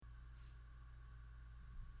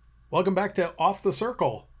Welcome back to Off the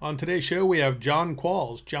Circle. On today's show, we have John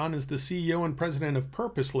Qualls. John is the CEO and president of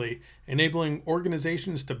Purposely, enabling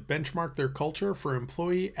organizations to benchmark their culture for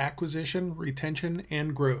employee acquisition, retention,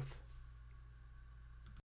 and growth.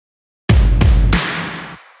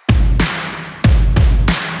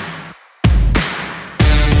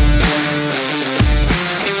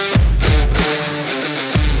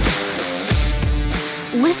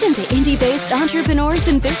 Listen to indie-based entrepreneurs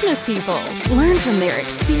and business people. Learn from their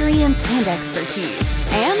experience and expertise,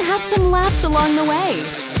 and have some laughs along the way.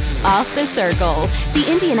 Off the Circle, the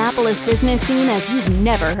Indianapolis business scene as you've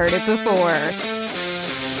never heard it before.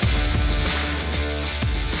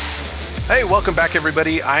 Hey, welcome back,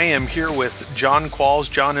 everybody. I am here with John Qualls.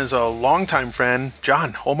 John is a longtime friend.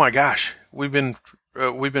 John, oh my gosh, we've been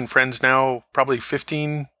friends now probably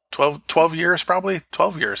 12 years, probably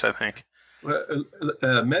 12 years, I think.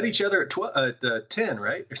 Met each other at 10,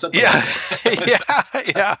 right? Or something. Yeah, like that.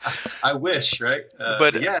 yeah. I wish, right?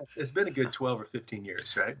 But yeah, it's been a good 12 or 15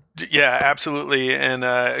 years, right? Yeah, absolutely. And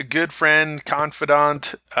a good friend,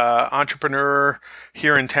 confidant, entrepreneur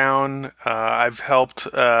here in town. I've helped,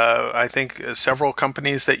 I think, several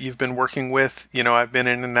companies that you've been working with. You know, I've been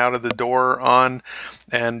in and out of the door on,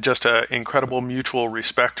 and just an incredible mutual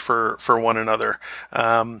respect for one another.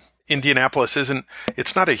 Indianapolis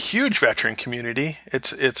it's not a huge veteran community.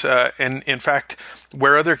 And in fact,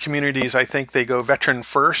 where other communities, I think they go veteran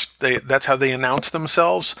first, that's how they announce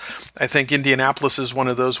themselves. I think Indianapolis is one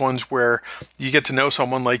of those ones where you get to know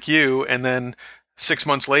someone like you, and then 6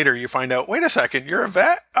 months later you find out, wait a second, you're a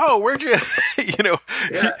vet? Oh, where'd you,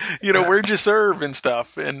 where'd you serve and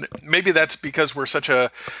stuff? And maybe that's because we're such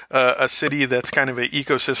a city that's kind of an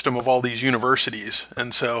ecosystem of all these universities.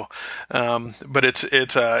 And so, but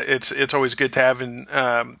it's always good to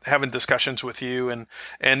having discussions with you,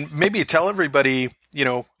 and maybe tell everybody,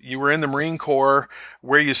 you were in the Marine Corps,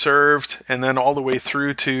 where you served, and then all the way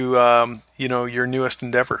through to, your newest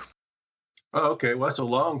endeavor. Oh, okay. Well, that's a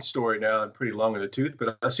long story now and pretty long in the tooth,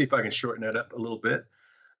 but I'll see if I can shorten that up a little bit.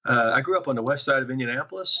 I grew up on the west side of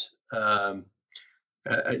Indianapolis. Back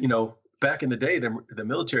in the day, the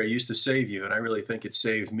military used to save you, and I really think it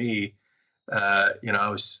saved me. I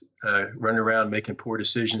was running around making poor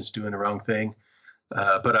decisions, doing the wrong thing.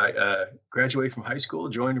 But I graduated from high school,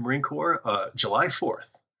 joined the Marine Corps July 4th,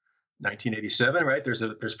 1987, right?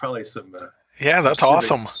 There's probably some that's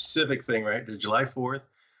awesome. Civic thing, right? July 4th.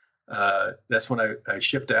 That's when I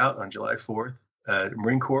shipped out on July 4th.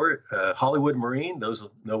 Marine Corps, Hollywood Marine, those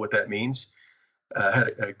will know what that means.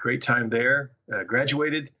 Had a great time there.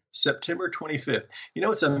 Graduated September 25th.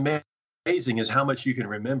 What's amazing is how much you can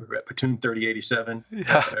remember at Platoon 3087,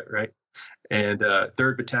 right? And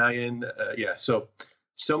 3rd Battalion. So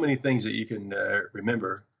many things that you can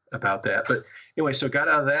remember about that. But anyway, so got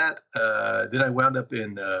out of that. Then I wound up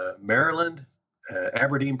in Maryland,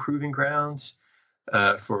 Aberdeen Proving Grounds.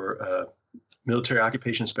 For military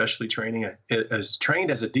occupation specialty training. I was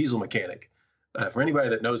trained as a diesel mechanic. For anybody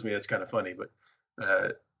that knows me, that's kind of funny, but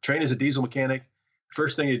trained as a diesel mechanic.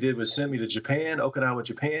 First thing they did was send me to Japan, Okinawa,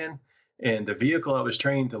 Japan, and the vehicle I was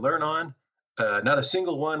trained to learn on, not a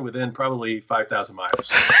single one within probably 5,000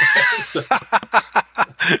 miles.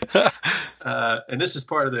 And this is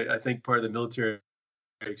part of the military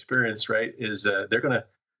experience, right? Is they're going to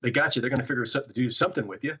figure to do something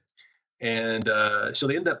with you. And so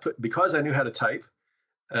they ended up because I knew how to type,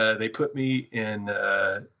 they put me in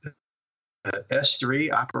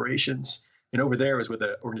S3 operations. And over there was with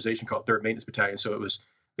an organization called 3rd Maintenance Battalion. So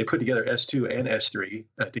they put together S2 and S3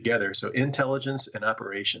 together. So intelligence and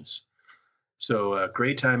operations. So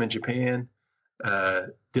great time in Japan.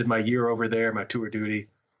 Did my year over there, my tour duty.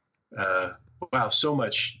 Wow, so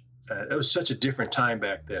much. It was such a different time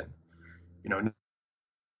back then.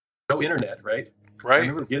 No internet, right? Right. I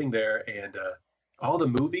remember getting there, and all the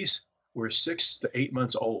movies were 6 to 8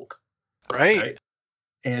 months old. Right.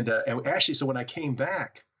 And actually, so when I came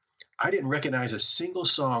back, I didn't recognize a single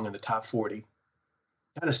song in the top 40.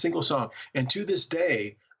 Not a single song. And to this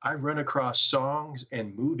day, I run across songs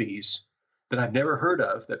and movies that I've never heard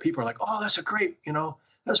of that people are like, oh, that's a great,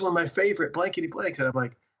 that's one of my favorite blankety blanks. And I'm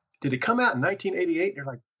like, did it come out in 1988? And they're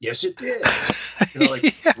like, yes, it did.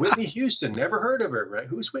 Yeah. Whitney Houston, never heard of her, right?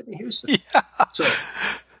 Who's Whitney Houston? Yeah. So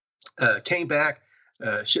came back,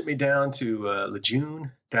 shipped me down to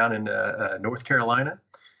Lejeune down in North Carolina,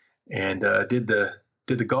 and did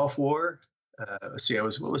the Gulf War. Let's see,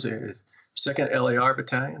 what was it? 2nd LAR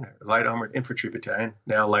Battalion, Light Armored Infantry Battalion,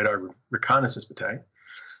 now Light Armored Reconnaissance Battalion.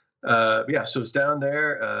 So it's down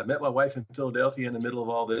there. Met my wife in Philadelphia in the middle of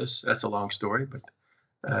all this. That's a long story, but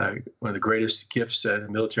one of the greatest gifts the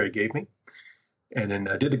military gave me. And then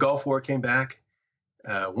did the Gulf War, came back,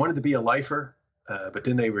 Wanted to be a lifer, but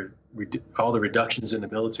then they were all the reductions in the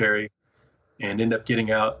military, and ended up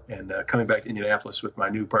getting out and coming back to Indianapolis with my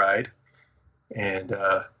new bride, and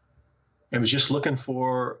was just looking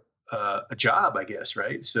for a job, I guess,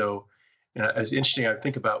 right? So, it's interesting. I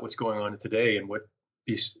think about what's going on today and what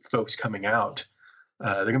these folks coming out,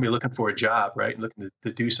 they're going to be looking for a job, right? And looking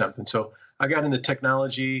to do something. So I got into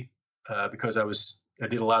technology because I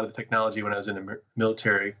did a lot of the technology when I was in the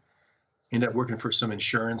military. Ended up working for some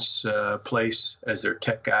insurance place as their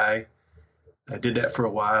tech guy. I did that for a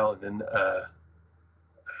while, and then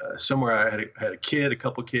somewhere I had a kid, a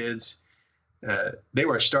couple kids. They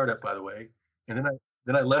were a startup, by the way. And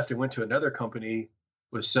then I left and went to another company,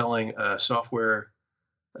 was selling software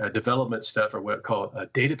development stuff, or what call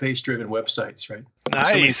it database-driven websites, right?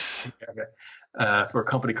 Nice. For a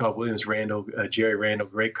company called Williams Randall, Jerry Randall,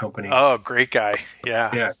 great company. Oh, great guy.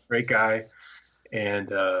 Yeah. Yeah, great guy.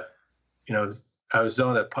 And I was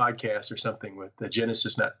on a podcast or something with the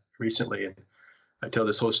Genesis not recently, and I tell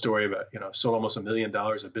this whole story about sold almost $1 million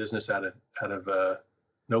of business out of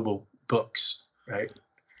Noble Books, right?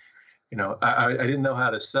 I didn't know how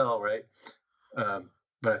to sell, right?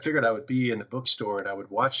 But I figured I would be in the bookstore and I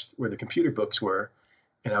would watch where the computer books were,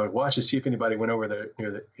 and I would watch to see if anybody went over there,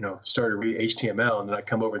 started to read HTML, and then I'd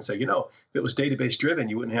come over and say, if it was database driven,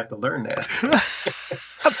 you wouldn't have to learn that.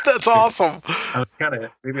 That's awesome. I was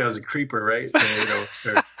maybe I was a creeper, right?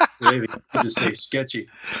 Or maybe you just say sketchy.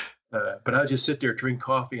 But I would just sit there, drink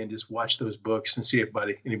coffee, and just watch those books and see if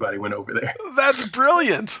anybody went over there. That's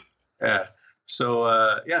brilliant. Yeah.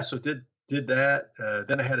 So so did that.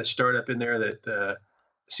 Then I had a startup in there that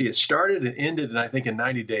it started and ended, and I think in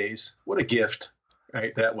 90 days. What a gift,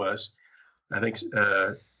 right? That was. I think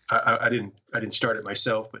I didn't start it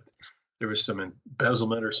myself, but there was some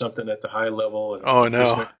embezzlement or something at the high level. And oh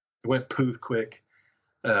no! It went poof quick.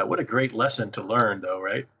 What a great lesson to learn, though,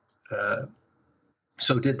 right?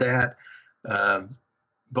 So did that.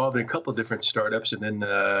 Involved in a couple of different startups, and then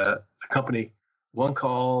a company, One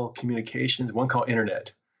Call Communications, One Call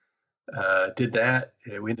Internet. Did that.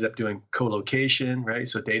 We ended up doing co-location, right?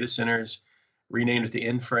 So data centers, renamed it the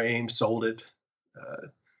Inframe, sold it,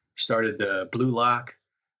 started Blue Lock,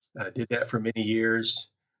 did that for many years,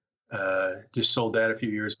 just sold that a few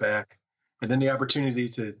years back. And then the opportunity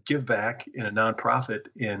to give back in a nonprofit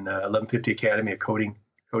in 1150 Academy, a coding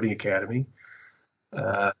academy.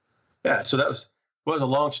 So that was a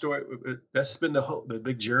long story. That's been the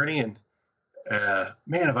big journey. And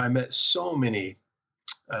man, have I met so many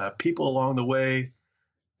people along the way.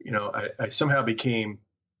 I somehow became,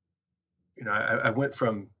 I went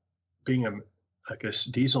from being a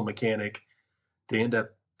diesel mechanic to end up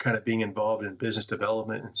kind of being involved in business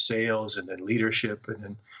development and sales, and then leadership, and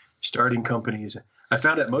then starting companies. I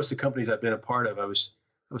found that most of the companies I've been a part of, I was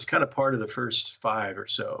kind of part of the first 5 or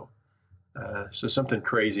so. So something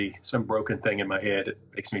crazy, some broken thing in my head that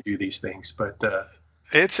makes me do these things. But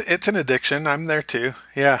it's an addiction. I'm there too.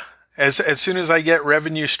 Yeah. As soon as I get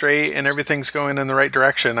revenue straight and everything's going in the right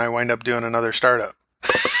direction, I wind up doing another startup.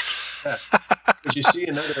 Yeah. But you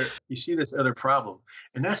see this other problem,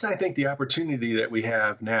 and that's, I think, the opportunity that we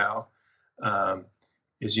have now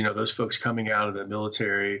is those folks coming out of the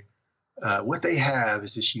military. What they have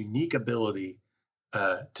is this unique ability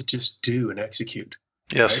to just do and execute.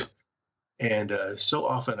 Yes. Right? And so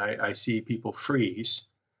often I see people freeze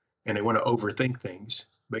and they want to overthink things,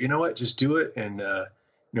 but you know what? Just do it and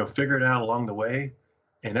figure it out along the way.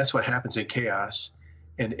 And that's what happens in chaos.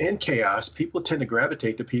 And in chaos, people tend to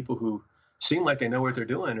gravitate to people who seem like they know what they're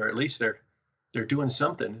doing, or at least they're doing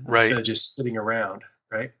something, right, instead of just sitting around,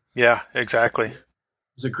 right? Yeah, exactly.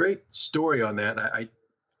 There's a great story on that.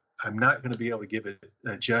 I'm not going to be able to give it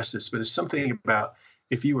justice, but it's something about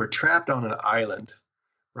if you were trapped on an island,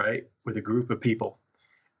 right, with a group of people,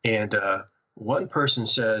 and one person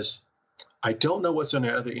says, I don't know what's on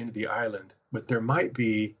the other end of the island, but there might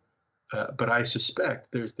be, but I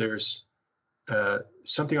suspect there's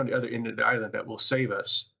something on the other end of the island that will save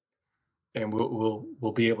us, and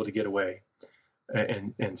we'll be able to get away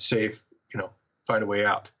and save, find a way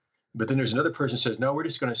out. But then there's another person who says, no, we're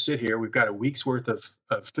just going to sit here. We've got a week's worth of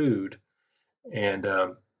food, and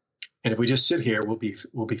if we just sit here,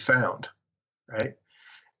 we'll be found, right?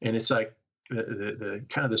 And it's like the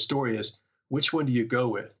kind of the story is, which one do you go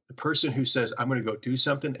with? The person who says, I'm going to go do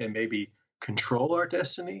something and maybe control our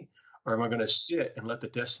destiny, or am I going to sit and let the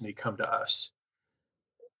destiny come to us?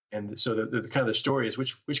 And so the kind of the story is,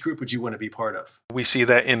 which group would you want to be part of? We see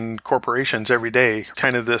that in corporations every day,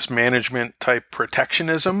 kind of this management type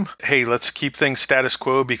protectionism. Hey, let's keep things status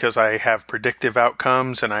quo because I have predictive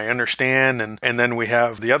outcomes and I understand. And then we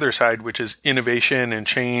have the other side, which is innovation and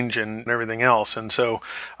change and everything else. And so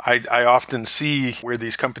I often see where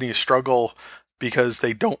these companies struggle because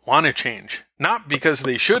they don't want to change, not because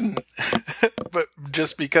they shouldn't, but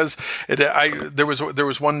just because there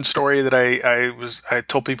was one story that I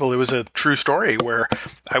told people it was a true story where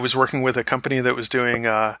I was working with a company that was doing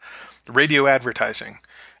radio advertising,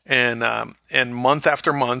 and month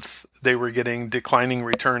after month they were getting declining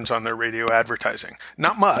returns on their radio advertising.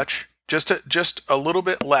 Not much, just a little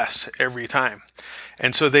bit less every time.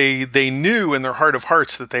 And so they knew in their heart of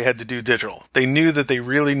hearts that they had to do digital. They knew that they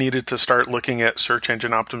really needed to start looking at search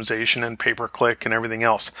engine optimization and pay-per-click and everything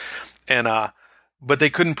else. And but they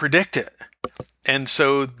couldn't predict it. And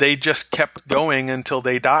so they just kept going until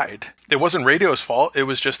they died. It wasn't radio's fault. It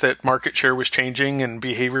was just that market share was changing and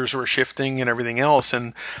behaviors were shifting and everything else.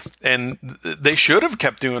 And they should have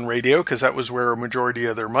kept doing radio because that was where a majority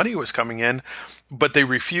of their money was coming in. But they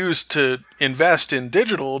refused to invest in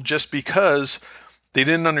digital just because they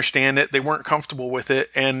didn't understand it. They weren't comfortable with it.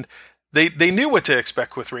 And they knew what to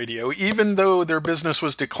expect with radio. Even though their business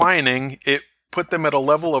was declining, it put them at a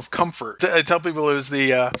level of comfort. I tell people it's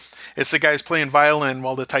the guys playing violin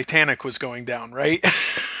while the Titanic was going down, right?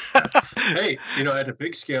 Hey, at a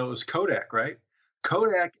big scale, it was Kodak, right?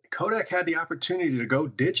 Kodak had the opportunity to go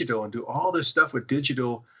digital and do all this stuff with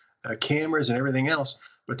digital cameras and everything else,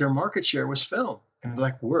 but their market share was film. And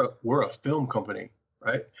like, we're a film company,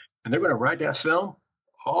 right? And they're going to ride that film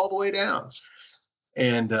all the way down.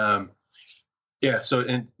 And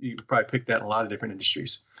and you probably pick that in a lot of different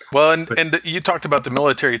industries. Well, and you talked about the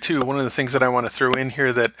military too. One of the things that I want to throw in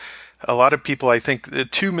here that a lot of people, I think, the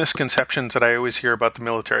two misconceptions that I always hear about the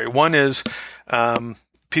military. One is the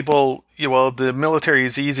military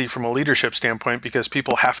is easy from a leadership standpoint because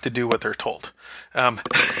people have to do what they're told. Let's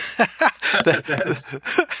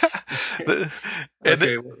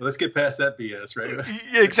get past that BS, right?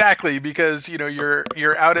 Exactly, because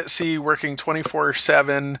you're out at sea working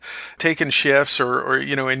 24/7, taking shifts, or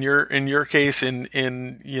in your case in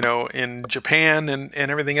Japan and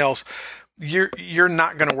everything else. You're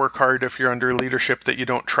not going to work hard if you're under leadership that you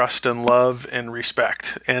don't trust and love and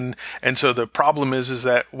respect. And so the problem is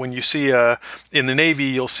that when you see in the Navy,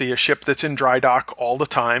 you'll see a ship that's in dry dock all the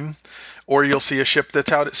time, or you'll see a ship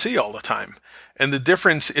that's out at sea all the time. And the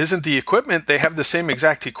difference isn't the equipment. They have the same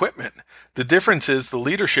exact equipment. The difference is the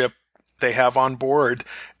leadership they have on board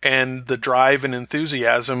and the drive and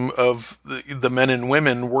enthusiasm of the men and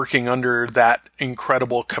women working under that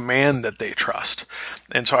incredible command that they trust.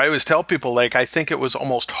 And so I always tell people, I think it was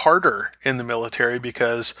almost harder in the military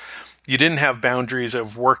because you didn't have boundaries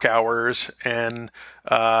of work hours, and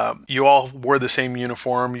you all wore the same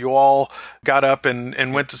uniform. You all got up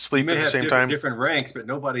and went to sleep at the same time. Different ranks, but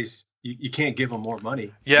you can't give them more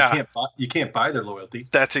money. Yeah. You can't buy their loyalty.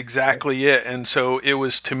 That's exactly it. And so it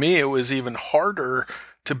was even harder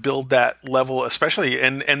to build that level, especially,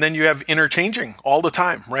 and then you have interchanging all the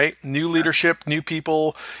time, right? New leadership, new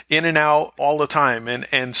people in and out all the time.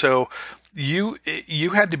 And so you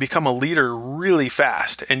had to become a leader really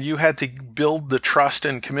fast, and you had to build the trust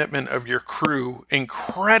and commitment of your crew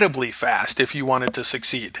incredibly fast if you wanted to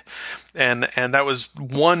succeed. And that was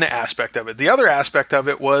one aspect of it. The other aspect of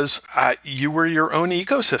it was you were your own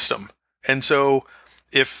ecosystem. And so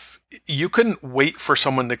if you couldn't wait for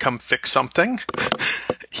someone to come fix something,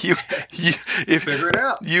 figure it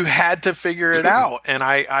out. You had to figure it out. And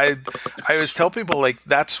I always tell people,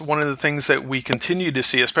 that's one of the things that we continue to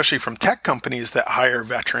see, especially from tech companies that hire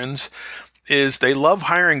veterans, is they love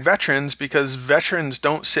hiring veterans because veterans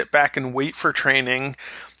don't sit back and wait for training.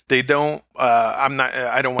 They don't,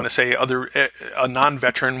 I don't want to say a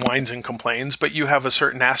non-veteran whines and complains, but you have a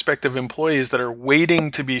certain aspect of employees that are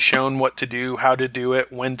waiting to be shown what to do, how to do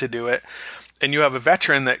it, when to do it. And you have a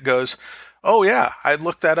veteran that goes, oh yeah, I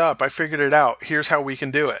looked that up. I figured it out. Here's how we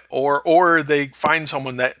can do it. Or they find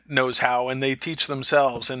someone that knows how and they teach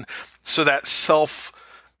themselves. And so that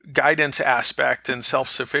self-guidance aspect and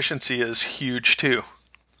self-sufficiency is huge too.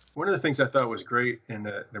 One of the things I thought was great in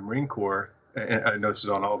the Marine Corps, and I know this is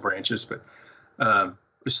on all branches, but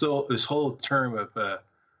this whole term of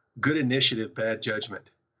good initiative, bad judgment.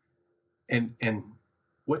 And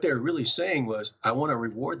what they were really saying was, I want to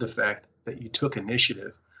reward the fact that you took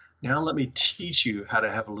initiative. Now let me teach you how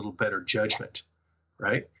to have a little better judgment,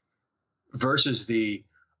 right? Versus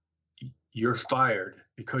you're fired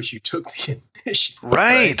because you took the initiative.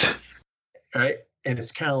 Right. Right. And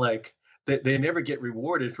it's kind of like, they never get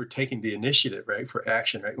rewarded for taking the initiative, right? For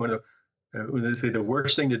action, right? When they say the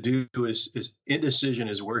worst thing to do is indecision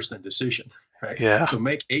is worse than decision, right? Yeah. So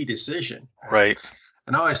make a decision. Right.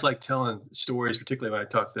 And I always like telling stories, particularly when I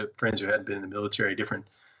talk to friends who hadn't been in the military, different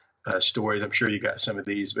stories. I'm sure you got some of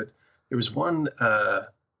these, but there was one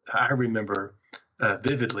I remember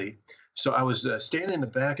vividly. So I was standing in the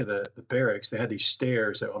back of the barracks. They had these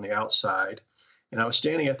stairs on the outside, and I was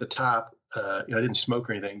standing at the top. I didn't smoke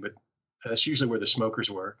or anything, but that's usually where the smokers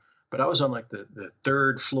were. But I was on like the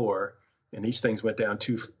third floor, and these things went down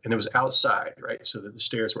and it was outside, right? So that the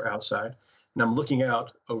stairs were outside. And I'm looking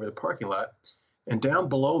out over the parking lot, and down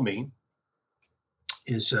below me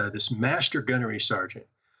is this master gunnery sergeant.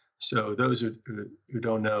 So those who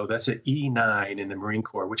don't know, that's an E9 in the Marine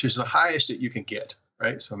Corps, which is the highest that you can get,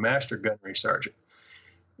 right? So master gunnery sergeant.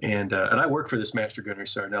 And I worked for this master gunnery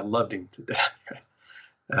sergeant. I loved him to death.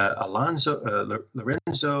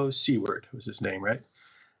 Lorenzo Seward was his name, right?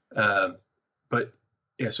 But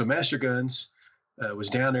yeah, so Master Guns was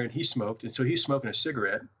down there, and he smoked, and so he's smoking a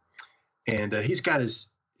cigarette, and he's got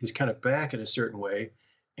his kind of back in a certain way,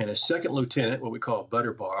 and a second lieutenant, what we call a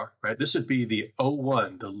butter bar, right? This would be the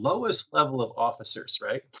 01, the lowest level of officers,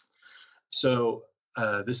 right? So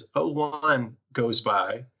this 01 goes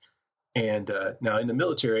by, and now in the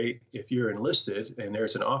military, if you're enlisted and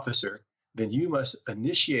there's an officer, then you must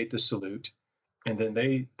initiate the salute, and then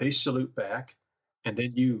they salute back, and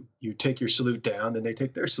then you take your salute down, then they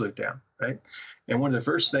take their salute down, right? And one of the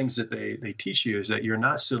first things that they teach you is that you're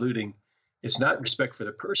not saluting. It's not respect for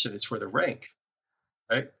the person, it's for the rank,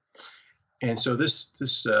 right? And so this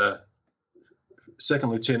second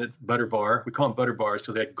lieutenant butter bar, we call them butter bars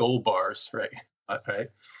because they had gold bars, right?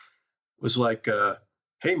 Was like,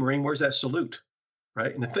 hey, Marine, where's that salute,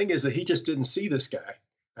 right? And the thing is that he just didn't see this guy,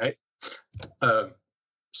 right?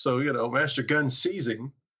 So, Master Gun sees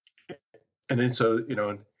him. And then so,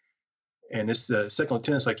 and it's the second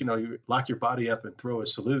lieutenant's like, you lock your body up and throw a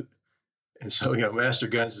salute. And so, Master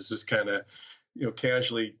Guns is just kind of,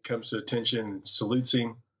 casually comes to attention and salutes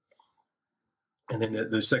him. And then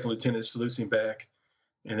the second lieutenant salutes him back.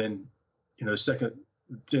 And then, the second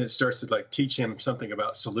lieutenant starts to like teach him something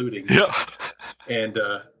about saluting. Yeah. And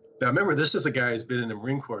now remember, this is a guy who's been in the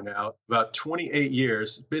Marine Corps now about 28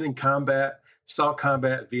 years, been in combat, saw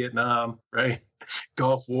combat, Vietnam, right?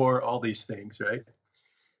 Gulf War, all these things, right?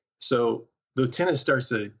 So the lieutenant starts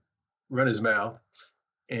to run his mouth,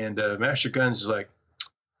 and Master Guns is like,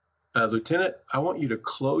 Lieutenant, I want you to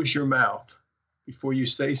close your mouth before you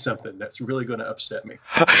say something that's really going to upset me.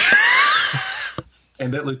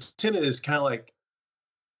 And that lieutenant is kind of like,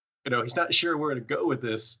 he's not sure where to go with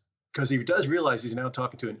this, because he does realize he's now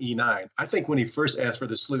talking to an E9. I think when he first asked for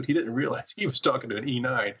the salute, he didn't realize he was talking to an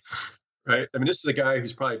E9. Right. I mean, this is a guy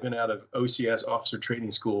who's probably been out of OCS, officer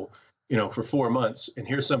training school, for 4 months. And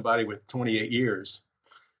here's somebody with 28 years.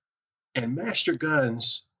 And Master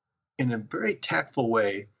Guns, in a very tactful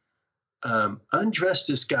way, undressed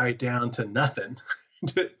this guy down to nothing.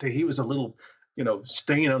 He was a little,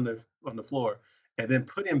 stain on the floor, and then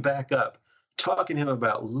put him back up, talking to him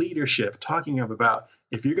about leadership, talking to him about,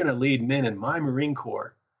 if you're going to lead men in my Marine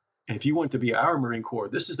Corps, and if you want to be our Marine Corps,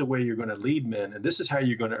 this is the way you're going to lead men, and this is how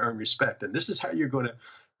you're going to earn respect, and this is how you're going to,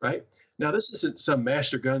 right? Now, this isn't some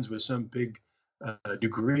Master Guns with some big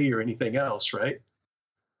degree or anything else, right?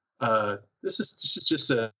 This is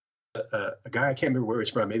just a guy, I can't remember where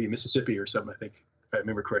he's from, maybe Mississippi or something, I think, if I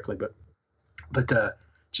remember correctly, but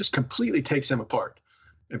just completely takes him apart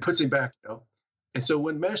and puts him back, And so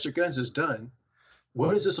when Master Guns is done,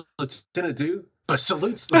 what does this lieutenant do? But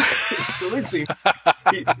salutes him.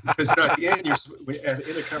 Because at the end,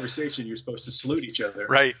 in a conversation, you're supposed to salute each other.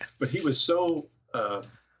 Right. But he was so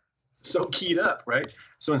keyed up, right?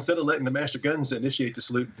 So instead of letting the Master Guns initiate the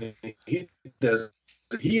salute, he ends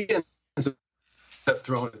up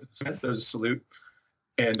throwing there's a salute.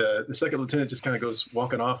 And the second lieutenant just kind of goes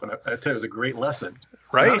walking off. And I tell you, it was a great lesson.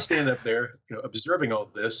 Right. And I was standing up there, observing all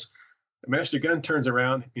this. The Master Gun turns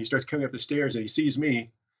around and he starts coming up the stairs and he sees me.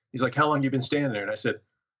 He's like, how long you been standing there? And I said,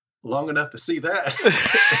 long enough to see that.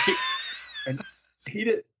 And he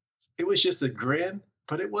did. It was just a grin,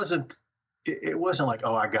 but it wasn't like,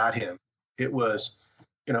 oh, I got him. It was,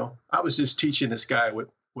 I was just teaching this guy what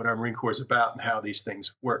our Marine Corps is about and how these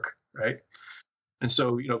things work. Right. And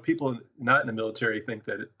so, people not in the military think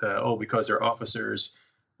that, because they're officers,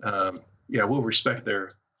 we'll respect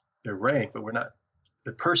their rank, but we're not.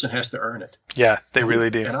 The person has to earn it. Yeah, they really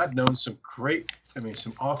do. And I've known some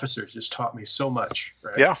some officers just taught me so much.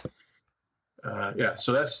 Right? Yeah.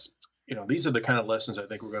 So that's, these are the kind of lessons I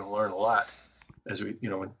think we're going to learn a lot as we,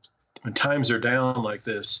 when times are down like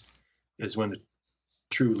this, is when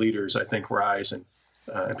true leaders, I think, rise, and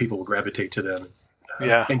people will gravitate to them.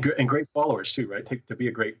 Yeah. And great followers too, right? To be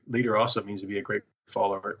a great leader also means to be a great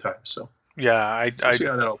follower at times. So yeah, I see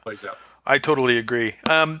how that all plays out. I totally agree.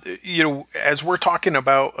 As we're talking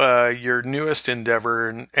about your newest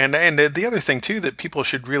endeavor, and the other thing too that people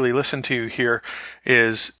should really listen to here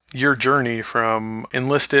is your journey from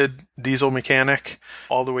enlisted diesel mechanic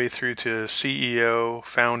all the way through to CEO,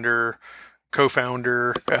 founder,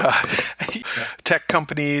 co-founder, tech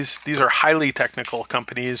companies. These are highly technical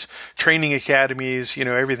companies, training academies,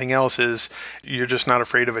 everything else is you're just not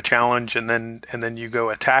afraid of a challenge, and then you go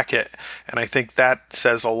attack it. And I think that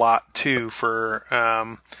says a lot too for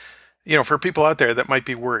for people out there that might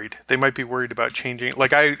be worried. They might be worried about changing.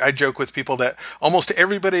 Like I joke with people that almost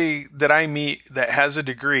everybody that I meet that has a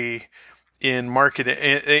degree in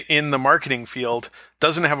the marketing field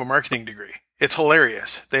doesn't have a marketing degree. It's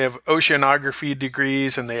hilarious. They have oceanography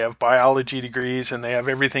degrees and they have biology degrees and they have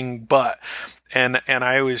everything but. And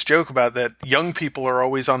I always joke about that young people are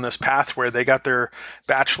always on this path where they got their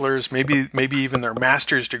bachelor's, maybe even their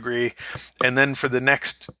master's degree. And then for the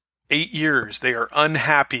next 8 years, they are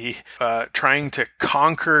unhappy, trying to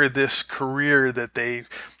conquer this career that they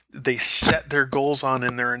set their goals on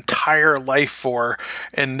in their entire life for,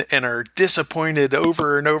 and are disappointed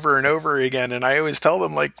over and over and over again. And I always tell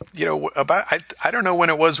them, like, I don't know when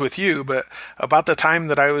it was with you, but about the time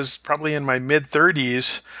that I was probably in my mid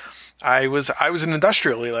 30s, I was an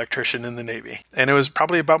industrial electrician in the Navy. And it was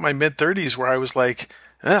probably about my mid 30s where I was like,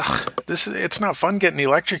 it's not fun getting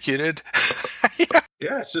electrocuted.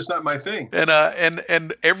 Yeah, it's just not my thing.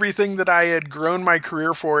 And everything that I had grown my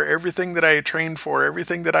career for, everything that I had trained for,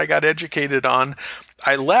 everything that I got educated on,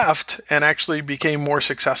 I left and actually became more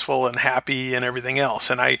successful and happy and everything else.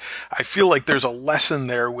 And I feel like there's a lesson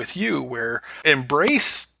there with you where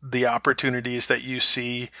embrace the opportunities that you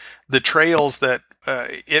see, the trails that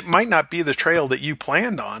it might not be the trail that you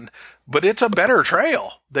planned on, but it's a better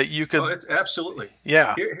trail that you could. Oh, it's absolutely.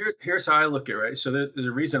 Yeah. Here's how I look at it, right? So there's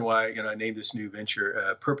a reason why I named this new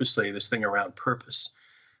venture purposely, this thing around purpose,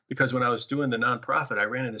 because when I was doing the nonprofit, I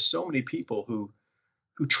ran into so many people who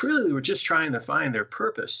truly were just trying to find their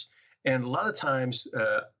purpose, and a lot of times,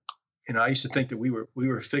 I used to think that we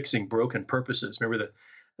were fixing broken purposes. Remember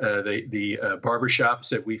the barbershop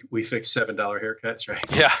said we fix $7 haircuts, right?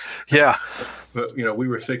 Yeah. But we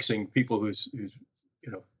were fixing people who's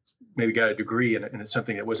maybe got a degree and it's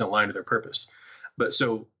something that wasn't aligned to their purpose. But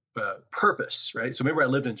so purpose, right? So remember I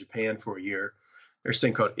lived in Japan for a year. There's a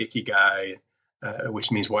thing called ikigai,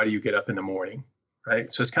 which means why do you get up in the morning,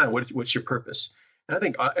 right? So it's kind of what's your purpose? And I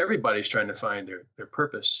think everybody's trying to find their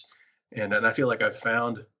purpose. And I feel like I've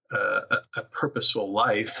found a purposeful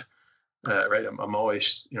life, right? I'm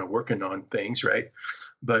always working on things, right?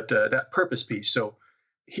 But that purpose piece. So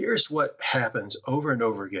here's what happens over and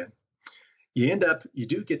over again. You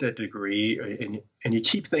do get that degree, and you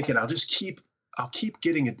keep thinking, I'll keep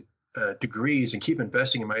getting degrees and keep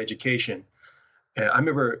investing in my education. I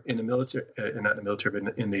remember in the military, not in the military,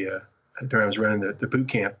 but during I was running the boot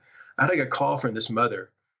camp, I had a call from this mother,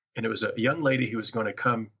 and it was a young lady who was going to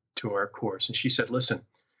come to our course, and she said, "Listen,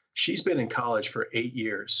 she's been in college for 8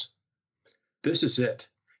 years. This is it.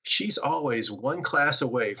 She's always one class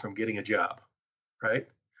away from getting a job, right?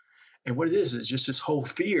 And what it is just this whole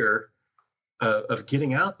fear of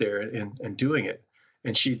getting out there and doing it.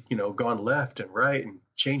 And she'd, gone left and right and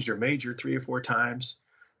changed her major 3 or 4 times.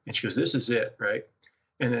 And she goes, this is it, right?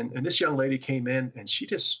 And this young lady came in and she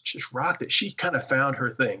just rocked it. She kind of found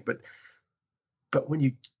her thing. But when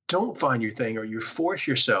you don't find your thing or you force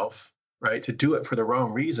yourself, right, to do it for the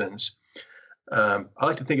wrong reasons, I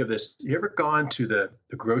like to think of this. You ever gone to the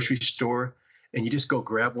grocery store and you just go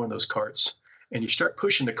grab one of those carts and you start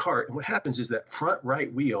pushing the cart, and what happens is that front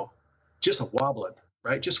right wheel just wobbling,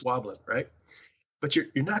 right? But you're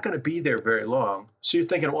not going to be there very long. So you're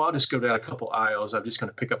thinking, well, I'll just go down a couple aisles. I'm just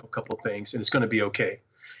going to pick up a couple of things and it's going to be okay.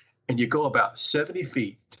 And you go about 70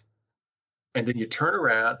 feet and then you turn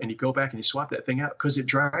around and you go back and you swap that thing out because it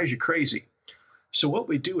drives you crazy. So what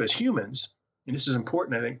we do as humans, and this is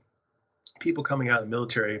important, I think, people coming out of the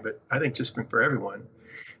military, but I think just for everyone,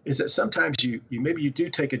 is that sometimes you do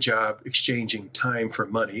take a job exchanging time for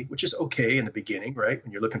money, which is okay in the beginning, right?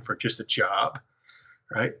 When you're looking for just a job,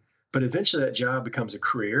 right? But eventually that job becomes a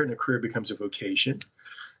career and the career becomes a vocation.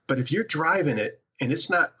 But if you're driving it and it's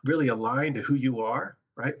not really aligned to who you are,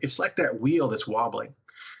 right? It's like that wheel that's wobbling.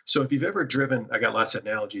 So if you've ever driven, I got lots of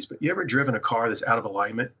analogies, but you ever driven a car that's out of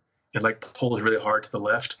alignment and like pulls really hard to the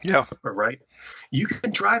left or right? You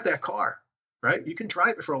can drive that car, right? You can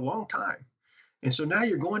drive it for a long time. And so now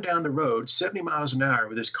you're going down the road 70 miles an hour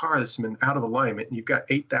with this car that's been out of alignment and you've got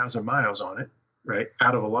 8,000 miles on it, right,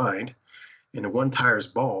 out of aligned, and the one tire is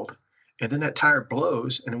bald, and then that tire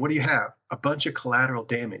blows, and what do you have? A bunch of collateral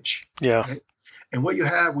damage. Yeah. Right? And what you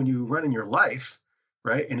have when you run in your life,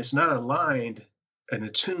 right, and it's not aligned and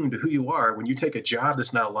attuned to who you are, when you take a job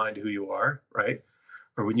that's not aligned to who you are, right,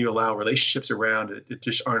 or when you allow relationships around that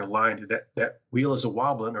just aren't aligned, that wheel is a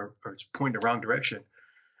wobbling or it's pointing the wrong direction.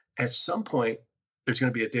 At some point, there's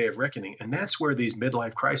going to be a day of reckoning, and that's where these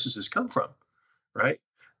midlife crises come from, right?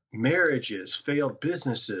 Marriages, failed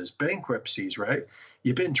businesses, bankruptcies, right?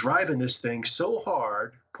 You've been driving this thing so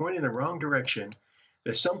hard, pointing in the wrong direction,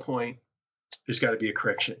 at some point, there's got to be a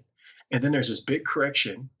correction. And then there's this big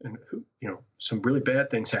correction, and some really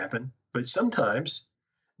bad things happen. But sometimes,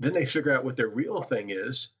 then they figure out what their real thing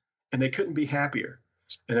is, and they couldn't be happier.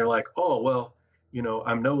 And they're like, oh, well,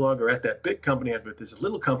 I'm no longer at that big company. I'm at this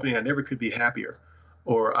little company. I never could be happier.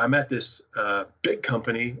 Or I'm at this big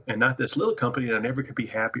company and not this little company, and I never could be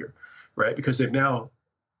happier, right? Because at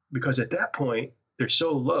that point, they're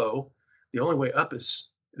so low, the only way up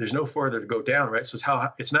is there's no further to go down, right? So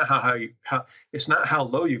it's not how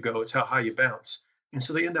low you go, it's how high you bounce. And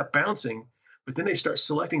so they end up bouncing, but then they start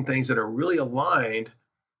selecting things that are really aligned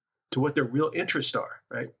to what their real interests are,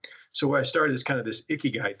 right? So where I started is kind of this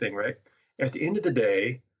ikigai thing, right? At the end of the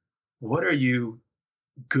day, what are you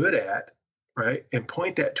good at, right? And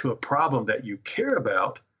point that to a problem that you care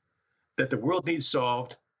about, that the world needs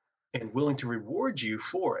solved, and willing to reward you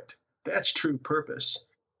for it. That's true purpose,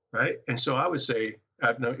 right? And so I would say,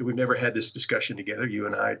 we've never had this discussion together, you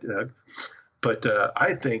and I, Doug, but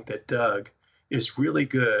I think that Doug is really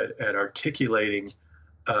good at articulating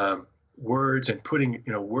words and putting,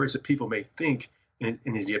 words that people may think, and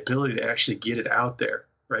the ability to actually get it out there,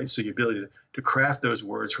 right? So your ability to craft those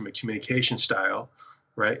words from a communication style,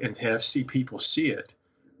 right, and see people see it,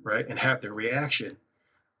 right, and have their reaction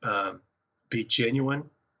be genuine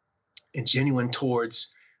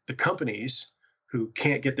towards the companies who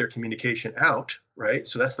can't get their communication out, right?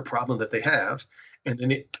 So that's the problem that they have, and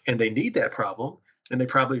they need that problem, and they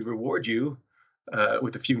probably reward you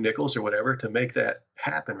with a few nickels or whatever to make that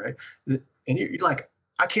happen, right? And you're like,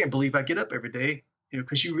 I can't believe I get up every day,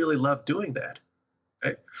 because you really love doing that,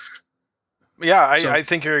 right? Yeah, I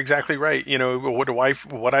think you're exactly right. What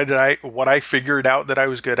I figured out that I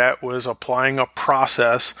was good at was applying a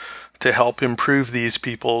process to help improve these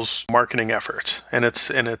people's marketing efforts. And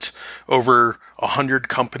it's over 100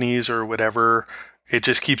 companies or whatever. It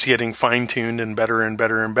just keeps getting fine-tuned and better and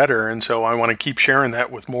better and better. And so I want to keep sharing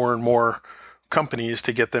that with more and more companies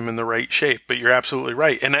to get them in the right shape. But you're absolutely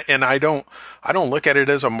right. And I don't look at it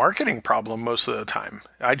as a marketing problem most of the time.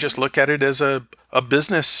 I just look at it as a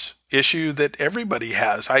business issue that everybody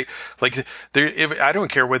has. I don't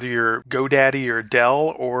care whether you're GoDaddy or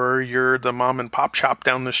Dell or you're the mom and pop shop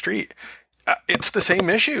down the street. It's the same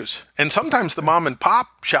issues. And sometimes the mom and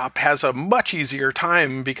pop shop has a much easier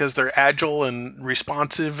time because they're agile and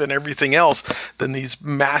responsive and everything else than these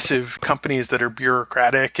massive companies that are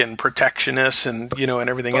bureaucratic and protectionist and, and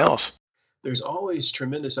everything else. There's always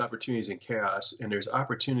tremendous opportunities in chaos, and there's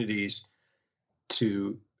opportunities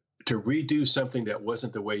to redo something that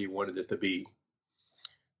wasn't the way you wanted it to be.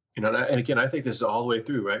 And again, I think this is all the way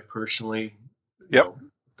through, right? Personally,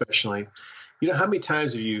 professionally. How many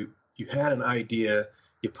times have you had an idea,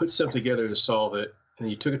 you put something together to solve it, and then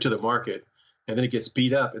you took it to the market, and then it gets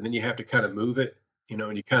beat up, and then you have to kind of move it,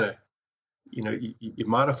 and you kind of, you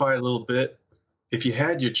modify it a little bit. If you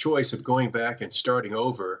had your choice of going back and starting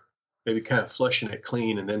over, maybe kind of flushing it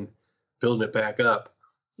clean and then building it back up,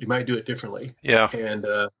 you might do it differently. Yeah.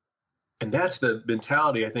 And that's the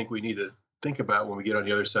mentality I think we need to think about when we get on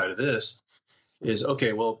the other side of this is,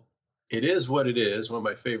 okay, well, it is what it is, one of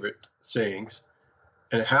my favorite sayings.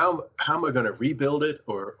 And how am I going to rebuild it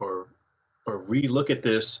or relook at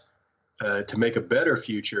this to make a better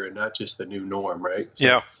future and not just the new norm, right?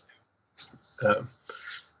 So, yeah.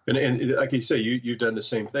 And like you say, you've done the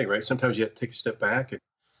same thing, right? Sometimes you have to take a step back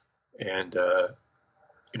and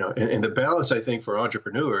the balance, I think, for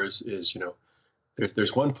entrepreneurs is,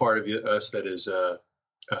 there's one part of us that is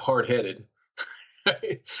hard-headed,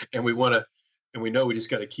 right? And we know we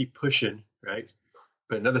just got to keep pushing, right?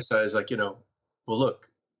 But another side is like, well, look,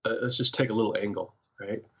 let's just take a little angle,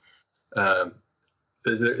 right? I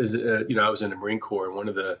was in the Marine Corps, and one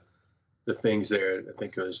of the things there, I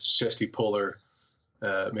think it was Chesty Puller,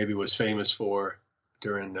 maybe was famous for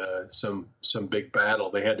during some big battle.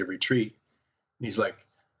 They had to retreat. And he's like,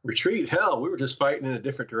 retreat? Hell, we were just fighting in a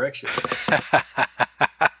different direction.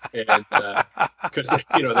 And because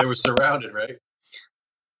they were surrounded, right?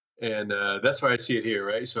 And that's why I see it here,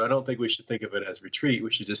 right? So I don't think we should think of it as retreat.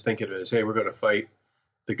 We should just think of it as, hey, we're going to fight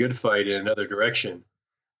the good fight in another direction.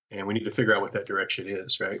 And we need to figure out what that direction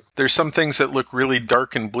is, right? There's some things that look really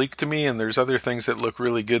dark and bleak to me, and there's other things that look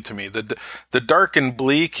really good to me. The dark and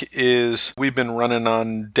bleak is we've been running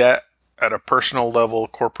on debt at a personal level,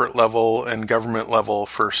 corporate level, and government level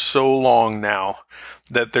for so long now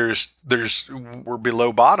that we're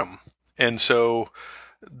below bottom. And so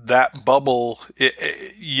that bubble,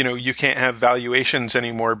 you can't have valuations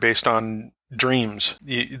anymore based on dreams.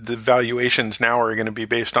 The valuations now are going to be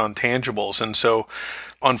based on tangibles. And so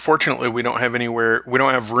unfortunately, we don't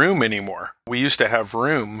have room anymore. We used to have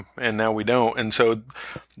room and now we don't. And so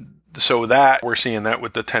that we're seeing that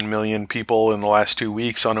with the 10 million people in the last 2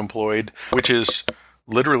 weeks unemployed, which is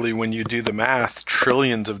literally, when you do the math,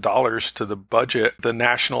 trillions of dollars to the budget, the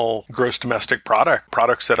national gross domestic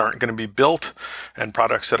products that aren't going to be built and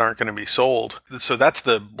products that aren't going to be sold. So that's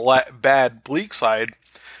the bad, bleak side.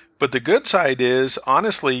 But the good side is,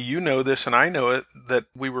 honestly, you know this and I know it, that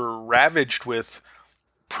we were ravaged with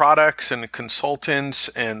products and consultants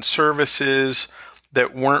and services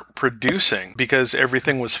that weren't producing because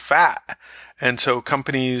everything was fat. And so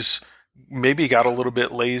companies maybe got a little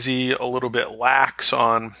bit lazy, a little bit lax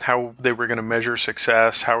on how they were going to measure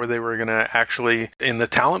success, how they were going to actually in the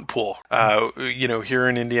talent pool. Here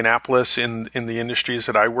in Indianapolis, in the industries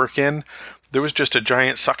that I work in, there was just a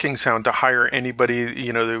giant sucking sound to hire anybody.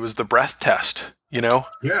 There was the breath test,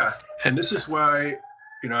 Yeah. And this is why,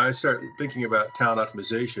 I started thinking about talent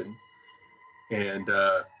optimization, and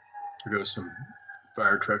there goes some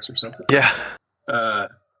fire trucks or something. Yeah.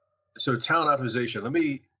 So talent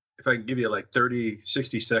optimization, if I can give you like 30,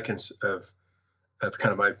 60 seconds of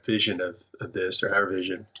kind of my vision of this, or our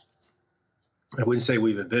vision. I wouldn't say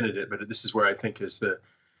we've invented it, but this is where I think is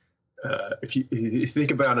if you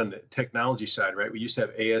think about on the technology side, right, we used to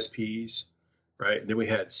have ASPs, right? And then we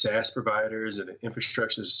had SaaS providers and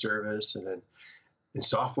infrastructure as a service, and then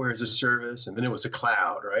software as a service, and then it was the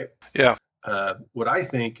cloud, right? Yeah. What I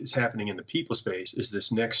think is happening in the people space is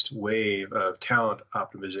this next wave of talent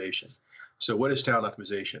optimization. So what is talent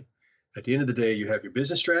optimization? At the end of the day, you have your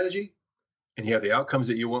business strategy and you have the outcomes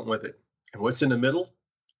that you want with it. And what's in the middle?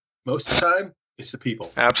 Most of the time, it's the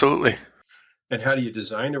people. Absolutely. And how do you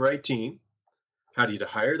design the right team? How do you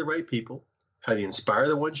hire the right people? How do you inspire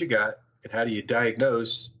the ones you got? And how do you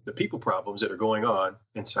diagnose the people problems that are going on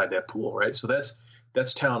inside that pool, right? So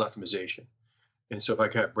that's talent optimization. And so if I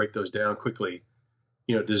kind of break those down quickly,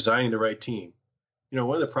 designing the right team.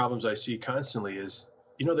 One of the problems I see constantly is,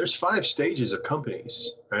 there's 5 stages of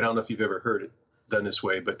companies. Right? I don't know if you've ever heard it done this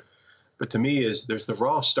way, but to me there's the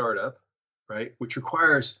raw startup, right, which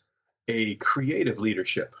requires a creative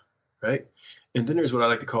leadership, right? And then there's what I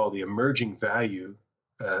like to call the emerging value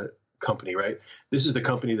company, right? This is the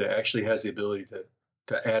company that actually has the ability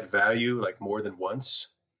to add value like more than once,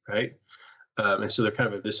 right? And so they're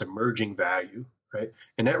kind of this emerging value, right?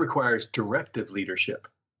 And that requires directive leadership,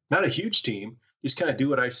 not a huge team. Just kind of do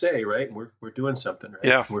what I say, right? And we're doing something, right?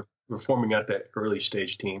 Yeah. We're forming out that early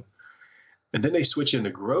stage team. And then they switch into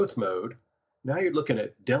growth mode. Now you're looking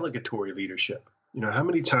at delegatory leadership. How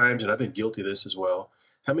many times, and I've been guilty of this as well,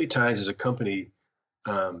 how many times has a company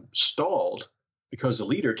stalled because the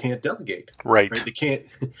leader can't delegate? Right. They can't,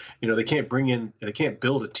 they can't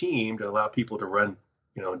build a team to allow people to run,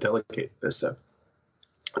 and delegate this stuff.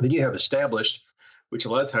 And then you have established, which a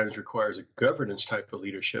lot of times requires a governance type of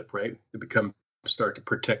leadership, right? To start to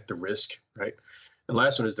protect the risk, right? And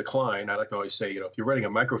last one is decline. I like to always say, if you're running a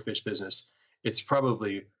microfiche business, it's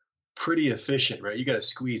probably pretty efficient, right? You got to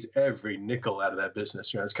squeeze every nickel out of that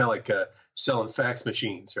business. It's kind of like selling fax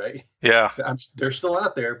machines, right? Yeah. They're still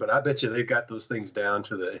out there, but I bet you they've got those things down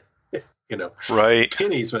to the, right,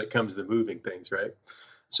 pennies when it comes to moving things, right?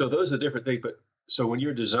 So those are the different things. But so when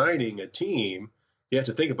you're designing a team, you have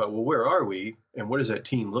to think about, well, where are we and what does that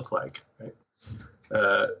team look like, right?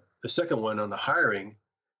 The second one on the hiring,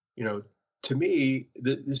 to me,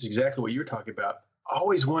 this is exactly what you're talking about. I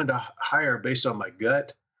always wanted to hire based on my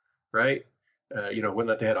gut, right? When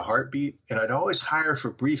they had a heartbeat, and I'd always hire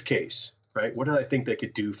for briefcase, right? What did I think they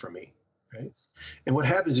could do for me, right? And what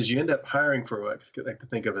happens is you end up hiring for what I like to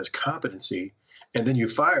think of as competency, and then you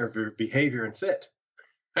fire for behavior and fit,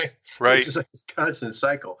 right? Right. It's just like this constant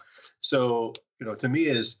cycle. So, to me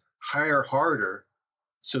is hire harder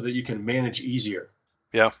so that you can manage easier.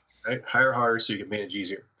 Yeah. Right. Hire harder so you can manage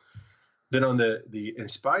easier. Then on the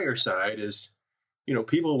inspire side is,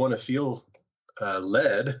 people want to feel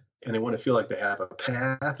led, and they want to feel like they have a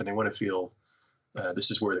path, and they want to feel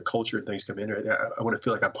this is where the culture and things come in. Right? I want to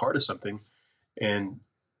feel like I'm part of something, and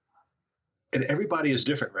everybody is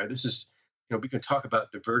different, right? This is, we can talk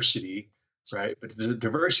about diversity, right? But the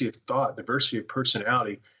diversity of thought, diversity of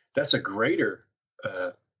personality, that's a greater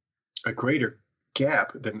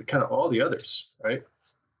gap than kind of all the others, right?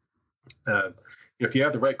 If you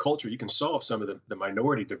have the right culture, you can solve some of the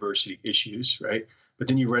minority diversity issues, right? But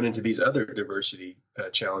then you run into these other diversity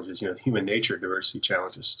challenges, human nature diversity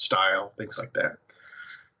challenges, style, things like that.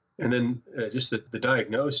 And then just the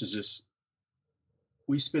diagnosis is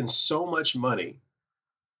we spend so much money,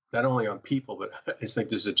 not only on people, but I just think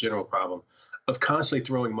this is a general problem of constantly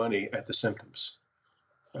throwing money at the symptoms,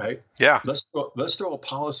 right? Yeah. Let's throw a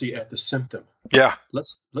policy at the symptom. Yeah.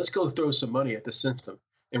 Let's go throw some money at the symptom.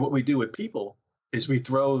 And what we do with people is we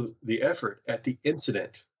throw the effort at the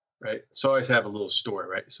incident, right? So I always have a little story,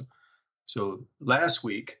 right? So last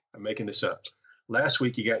week, I'm making this up. Last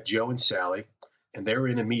week, you got Joe and Sally, and they were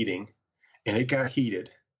in a meeting, and it got heated.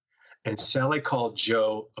 And Sally called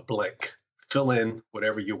Joe a blank. Fill in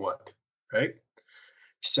whatever you want, right?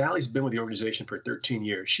 Sally's been with the organization for 13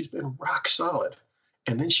 years. She's been rock solid.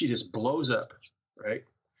 And then she just blows up, right?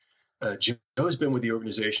 Joe's been with the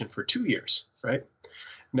organization for 2 years, right?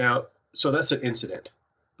 Now, so that's an incident.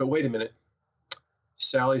 But wait a minute.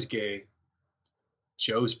 Sally's gay.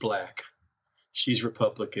 Joe's black. She's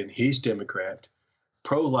Republican. He's Democrat.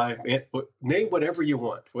 Pro-life. Name whatever you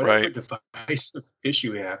want. Whatever divisive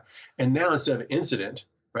issue you have. And now instead of an incident,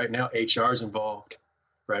 right now HR is involved,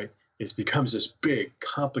 right? It becomes this big,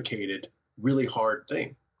 complicated, really hard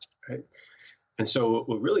thing, right? And so what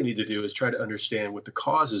we really need to do is try to understand what the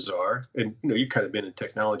causes are. And, you've kind of been in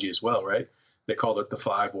technology as well, right? They call it the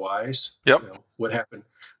 5 whys. Yep. What happened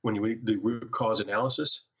when you do root cause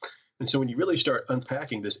analysis. And so when you really start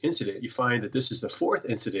unpacking this incident, you find that this is the 4th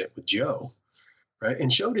incident with Joe, right? And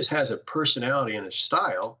Joe just has a personality and a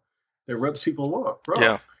style that rubs people wrong.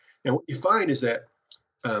 Yeah. And what you find is that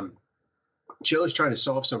Joe's trying to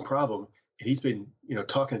solve some problem, and he's been,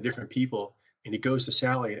 talking to different people, and he goes to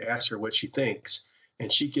Sally and asks her what she thinks,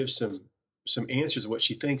 and she gives some answers of what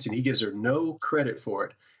she thinks, and he gives her no credit for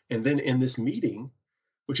it. And then in this meeting,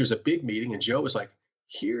 which was a big meeting, and Joe was like,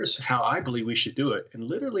 here's how I believe we should do it, and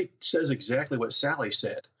literally says exactly what Sally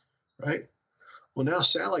said, right? Well, now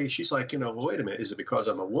Sally, she's like, well, wait a minute, is it because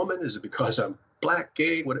I'm a woman? Is it because I'm black,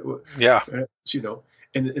 gay? What? Yeah.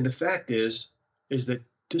 And the fact is that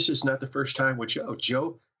this is not the first time with Joe.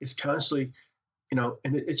 Joe is constantly, and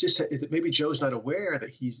it's just maybe Joe's not aware that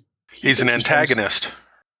he's an antagonist.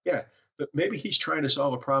 But maybe he's trying to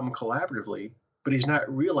solve a problem collaboratively, but he's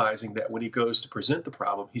not realizing that when he goes to present the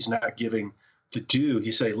problem, he's not giving the due.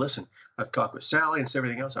 He say, listen, I've talked with Sally and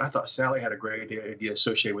everything else. I thought Sally had a great idea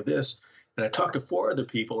associated with this. And I talked to 4 other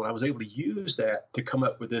people, and I was able to use that to come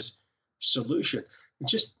up with this solution. And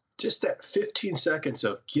just that 15 seconds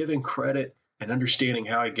of giving credit and understanding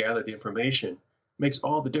how he gathered the information makes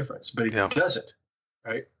all the difference. But he doesn't,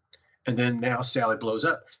 right? And then now Sally blows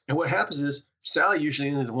up. And what happens is Sally usually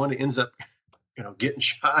is the one that ends up, getting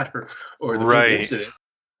shot or the big incident.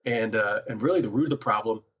 And really the root of the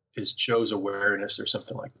problem is Joe's awareness or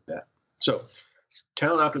something like that. So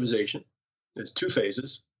talent optimization, there's 2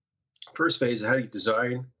 phases. First phase is how do you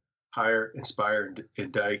design, hire, inspire,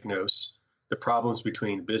 and diagnose the problems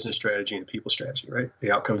between business strategy and people strategy, right?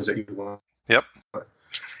 The outcomes that you want. Yep.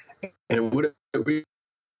 And what it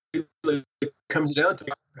really comes down to,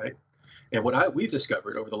 right? And what we've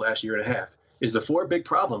discovered over the last year and a half is the 4 big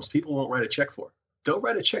problems people won't write a check for. Don't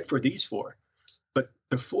write a check for these 4. But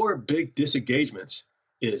the 4 big disengagements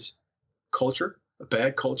is culture, a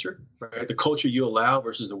bad culture, right? The culture you allow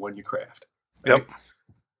versus the one you craft. Right? Yep.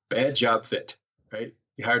 Bad job fit, right?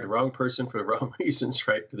 You hired the wrong person for the wrong reasons,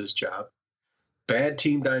 right, for this job. Bad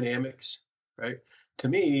team dynamics, right? To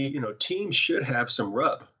me, teams should have some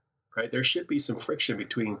rub, right? There should be some friction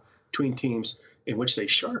between teams in which they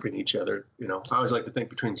sharpen each other. I always like to think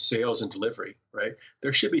between sales and delivery, right?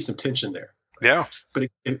 There should be some tension there. Yeah. But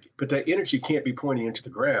that energy can't be pointing into the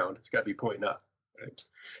ground. It's got to be pointing up, right?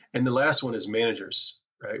 And the last one is managers,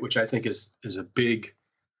 right? Which I think is a big.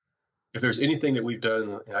 If there's anything that we've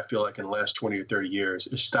done, I feel like in the last 20 or 30 years,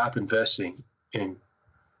 is stop investing in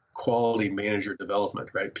quality manager development,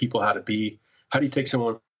 right? People, how do you take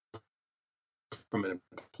someone from an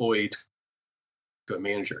employee to a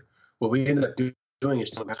manager? What we ended up doing is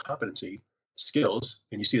some competency skills,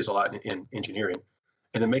 and you see this a lot in engineering,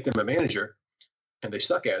 and then make them a manager, and they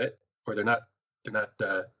suck at it, or they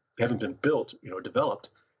haven't been built, developed.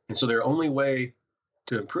 And so their only way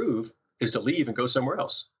to improve is to leave and go somewhere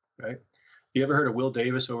else. Right? You ever heard of Will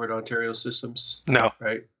Davis over at Ontario Systems? No.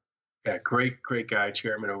 Right? Yeah, great guy,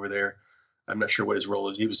 chairman over there. I'm not sure what his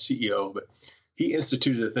role is. He was CEO, but he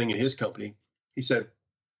instituted a thing in his company. He said,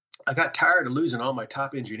 I got tired of losing all my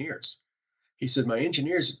top engineers. He said, my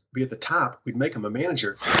engineers would be at the top. We'd make them a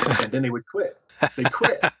manager, and then they would quit. They'd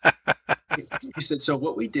quit. He said, so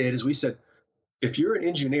what we did is we said, if you're an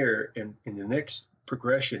engineer and the next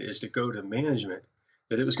progression is to go to management,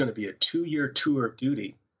 that it was going to be a 2-year tour of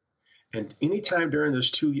duty. And anytime during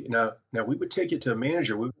those 2 years, now we would take you to a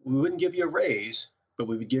manager. We wouldn't give you a raise, but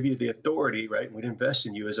we would give you the authority, right? And we'd invest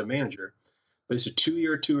in you as a manager. But it's a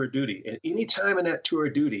 2-year tour of duty. And anytime in that tour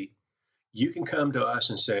of duty, you can come to us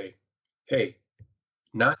and say, hey,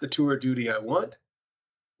 not the tour of duty I want.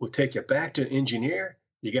 We'll take you back to an engineer.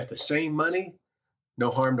 You got the same money.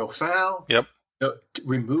 No harm, no foul. Yep.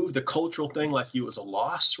 Remove the cultural thing like you was a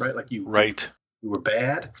loss, right? Like you were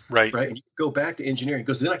bad, right? And you go back to engineering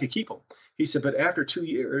because then I could keep them. He said, but after 2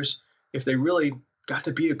 years, if they really got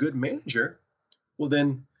to be a good manager, well,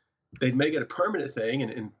 then they'd make it a permanent thing,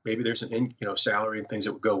 and maybe there's an salary and things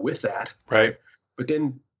that would go with that, right? But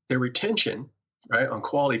then their retention, right, on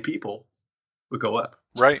quality people would go up,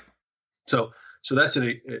 right? So that's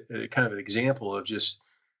a kind of an example of just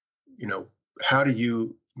how do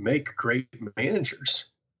you make great managers,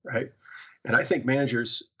 right? And I think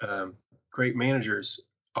great managers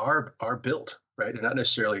are built, right? They're not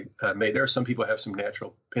necessarily made. There are some people have some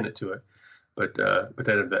natural pivot to it, but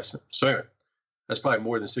that investment. So anyway, that's probably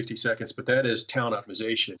more than 60 seconds, but that is talent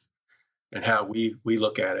optimization and how we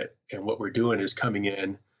look at it. And what we're doing is coming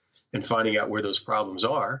in and finding out where those problems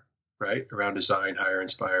are, right? Around design, hire,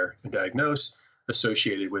 inspire, and diagnose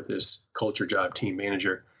associated with this culture, job, team,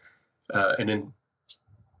 manager. And then,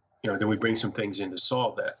 then we bring some things in to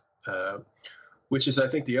solve that, which is, I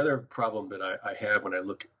think, the other problem that I have when I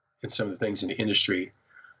look at some of the things in the industry.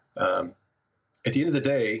 At the end of the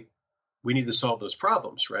day, we need to solve those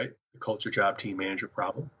problems, right? The culture, job, team, manager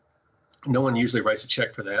problem. No one usually writes a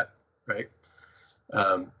check for that, right?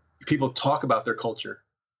 People talk about their culture,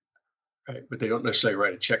 right? But they don't necessarily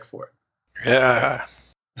write a check for it. Yeah.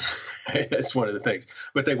 That's one of the things.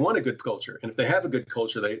 But they want a good culture. And if they have a good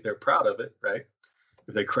culture, they're proud of it, right?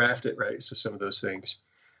 If they craft it, right? So some of those things.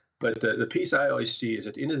 But the piece I always see is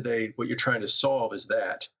at the end of the day, what you're trying to solve is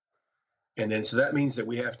that. And then so that means that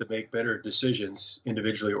we have to make better decisions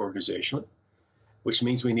individually or organizationally, which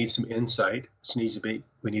means we need some insight. We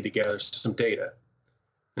need to gather some data.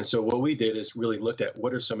 And so what we did is really looked at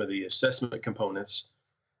what are some of the assessment components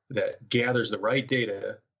that gathers the right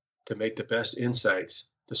data to make the best insights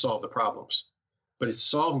to solve the problems. But it's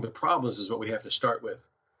solving the problems is what we have to start with,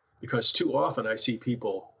 because too often I see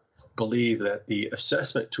people believe that the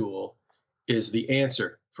assessment tool is the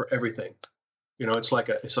answer for everything. It's like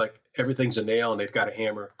everything's a nail and they've got a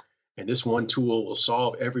hammer, and this one tool will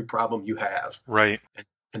solve every problem you have. Right.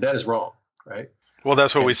 And that is wrong, right? Well,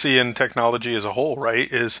 that's what we see in technology as a whole,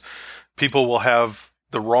 right? Is people will have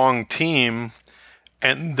the wrong team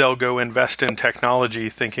and they'll go invest in technology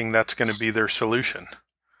thinking that's going to be their solution.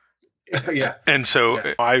 Yeah. And so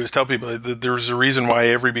I always tell people that there's a reason why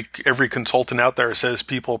every consultant out there says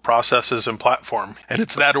people, processes, and platform. And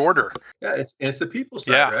it's that order. Yeah, it's the people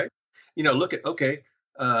side, right? Look at,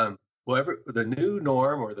 the new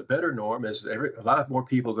norm or the better norm is a lot more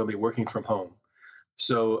people are going to be working from home.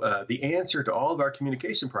 So the answer to all of our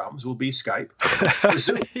communication problems will be Skype or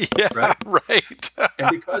Zoom. Right. And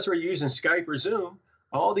because we're using Skype or Zoom,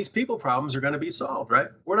 all these people problems are going to be solved, right?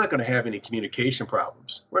 We're not going to have any communication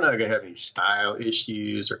problems. We're not going to have any style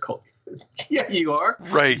issues or Yeah, you are.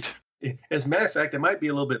 Right. As a matter of fact, it might be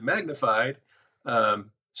a little bit magnified. So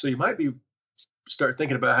you might start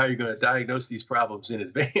thinking about how you're going to diagnose these problems in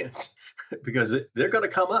advance because they're going to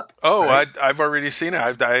come up. Oh, right? I've already seen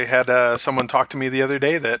it. I had someone talk to me the other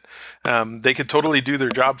day that they could totally do their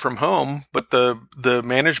job from home, but the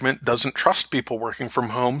management doesn't trust people working from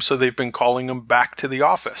home, so they've been calling them back to the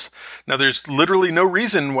office. Now, there's literally no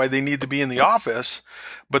reason why they need to be in the office,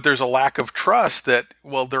 but there's a lack of trust that,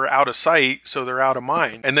 well, they're out of sight, so they're out of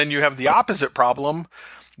mind. And then you have the opposite problem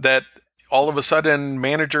that all of a sudden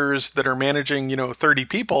managers that are managing, 30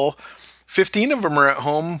 people, 15 of them are at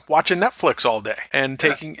home watching Netflix all day and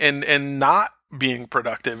taking and not being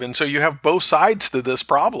productive. And so you have both sides to this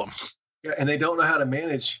problem. Yeah, and they don't know how to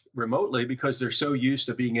manage remotely because they're so used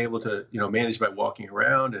to being able to, manage by walking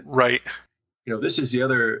around. And right. This is the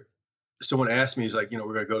other. Someone asked me, he's like, we're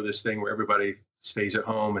going to go to this thing where everybody stays at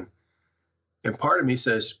home, and part of me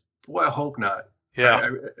says, boy, I hope not. Yeah.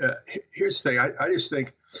 Here's the thing. I just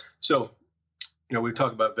think so. We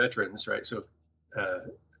talk about veterans, right? So,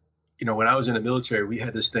 when I was in the military, we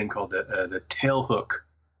had this thing called the tail hook.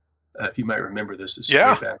 If you might remember this, way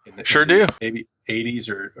back in the sure do. Maybe 80s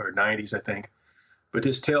or 90s, I think. But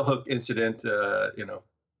this tail hook incident,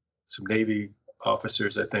 some Navy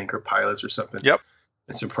officers, I think, or pilots or something. Yep.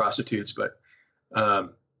 And some prostitutes, but I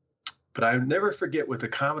never forget what the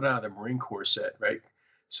commandant of the Marine Corps said. Right.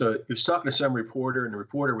 So he was talking to some reporter, and the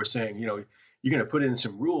reporter was saying, you're going to put in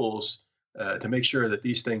some rules to make sure that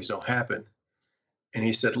these things don't happen. And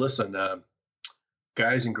he said, listen,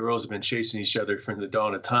 guys and girls have been chasing each other from the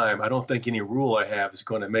dawn of time. I don't think any rule I have is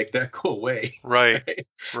going to make that go away. Right.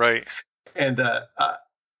 Right. And, at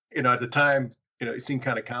the time, it seemed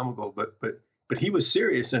kind of comical, but he was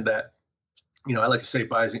serious in that, I like to say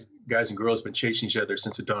guys and girls have been chasing each other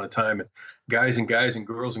since the dawn of time, and guys and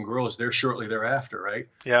girls, they're shortly thereafter. Right.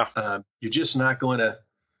 Yeah. You're just not going to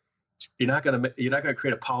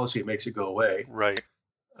create a policy that makes it go away. Right.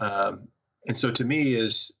 And so to me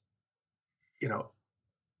is,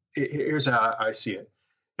 here's how I see it.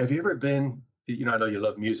 Have you ever been, I know you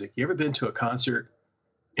love music. You ever been to a concert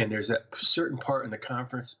and there's that certain part in the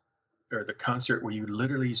conference or the concert where you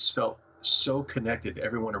literally felt so connected to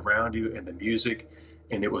everyone around you and the music,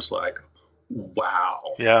 and it was like, wow.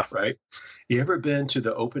 Yeah. Right. You ever been to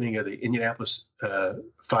the opening of the Indianapolis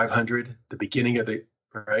 500, the beginning of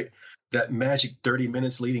right? That magic 30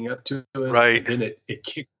 minutes leading up to it. Right. And then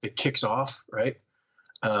it kicks off. Right.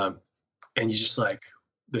 And you just like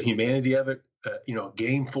the humanity of it,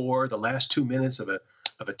 game 4, the last 2 minutes of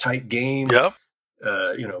a tight game. Yep.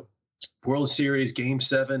 World Series, game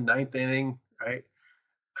 7, 9th inning. Right.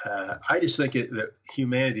 I just think that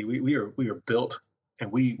humanity, we are built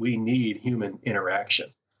and we need human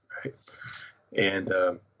interaction. Right.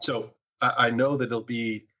 And so I know that it'll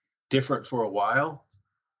be different for a while,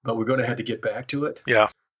 but we're going to have to get back to it. Yeah.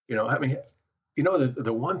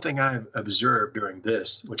 The one thing I've observed during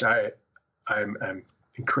this, which I'm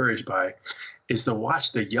encouraged by, is to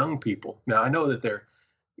watch the young people. Now I know that they're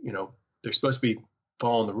supposed to be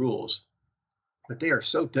following the rules, but they are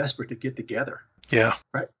so desperate to get together. Yeah.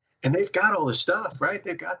 Right. And they've got all this stuff, right?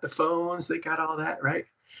 They've got the phones, they got all that, right?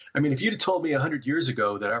 I mean, if you'd have told me 100 years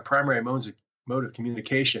ago that our primary mode of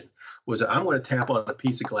communication was I'm going to tap on a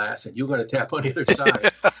piece of glass and you're going to tap on the other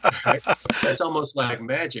side, right? That's almost like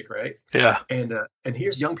magic, right? Yeah. And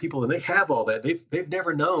here's young people, and they have all that. They've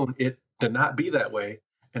never known it to not be that way,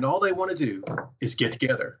 and all they want to do is get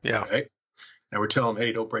together. Yeah. Right. And we're telling them,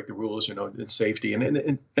 hey, don't break the rules, and safety,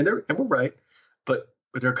 and we're right, but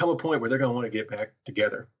there'll come a point where they're going to want to get back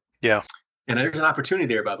together. Yeah. And there's an opportunity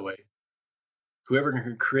there, by the way. Whoever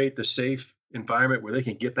can create the safe environment where they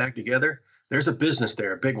can get back together, there's a business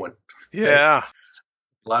there, a big one. Yeah. Right?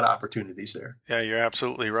 A lot of opportunities there. Yeah, you're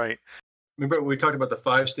absolutely right. Remember we talked about the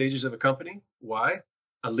 5 stages of a company? Why?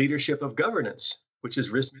 A leadership of governance, which is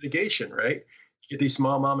risk mitigation, right? You get these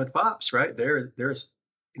small mom and pops, right? They're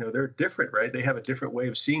different, right? They have a different way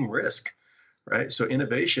of seeing risk. Right. So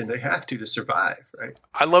innovation, they have to survive. Right.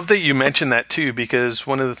 I love that you mentioned that too, because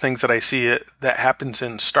one of the things that I see that happens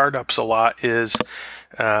in startups a lot is,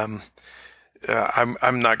 I'm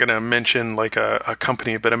not going to mention like a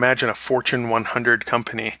company, but imagine a Fortune 100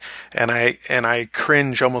 company. And I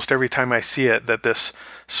cringe almost every time I see it, that this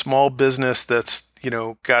small business that's,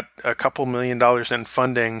 got a couple $1 million in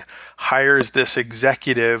funding hires this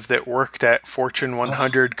executive that worked at Fortune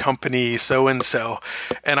 100 company so-and-so.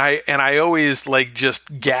 And I always like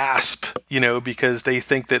just gasp, because they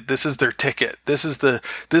think that this is their ticket. This is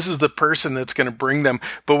the person that's going to bring them.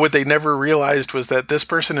 But what they never realized was that this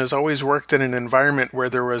person has always worked in an environment where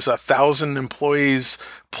there was 1,000 employees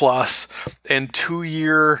plus and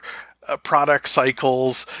 2-year product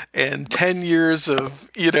cycles and 10 years of,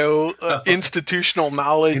 institutional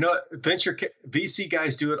knowledge. Venture VC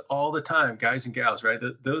guys do it all the time, guys and gals, right?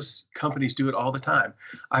 Those companies do it all the time.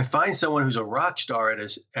 I find someone who's a rock star at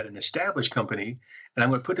an established company, and I'm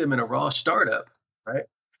going to put them in a raw startup, right?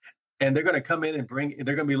 And they're going to come in and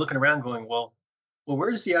they're going to be looking around going, well,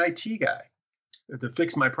 where's the IT guy to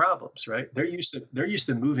fix my problems, right? They're used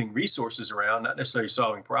to moving resources around, not necessarily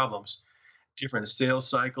solving problems. Different sales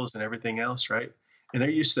cycles and everything else, right? And they're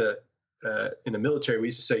used to, in the military, we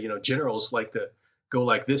used to say, generals like to go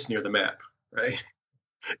like this near the map, right?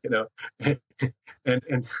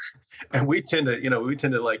 And we tend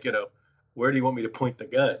to like, where do you want me to point the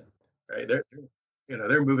gun, right?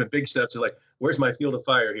 They're moving big steps. They're like, where's my field of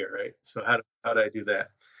fire here, right? So how do I do that?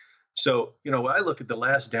 So, when I look at the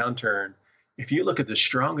last downturn, if you look at the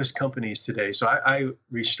strongest companies today, so I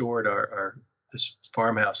restored this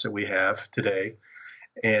farmhouse that we have today.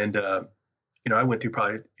 And, I went through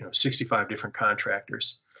probably, 65 different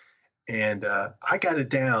contractors, and I got it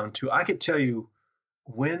down to, I could tell you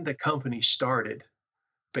when the company started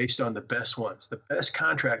based on the best ones, the best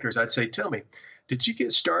contractors. I'd say, tell me, did you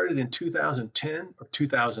get started in 2010 or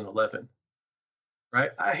 2011?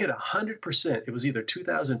 Right. I hit 100%. It was either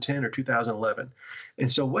 2010 or 2011. And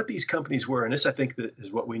so what these companies were, and this, I think, that is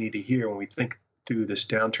what we need to hear when we think through this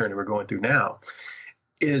downturn that we're going through now,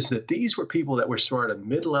 is that these were people that were started at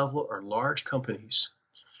mid-level or large companies,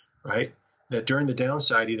 right? that during the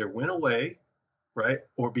downside either went away, right,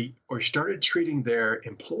 or started treating their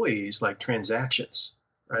employees like transactions,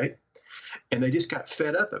 right? And they just got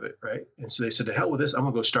fed up of it, right? And so they said, to hell with this, I'm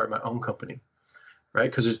gonna go start my own company,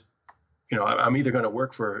 right? Because I'm either going to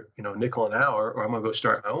work for nickel an hour, or I'm going to go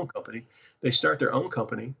start my own company. They start their own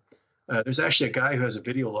company. There's actually a guy who has a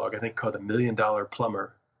video log, I think, called the $1 Million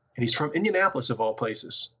Plumber, and he's from Indianapolis of all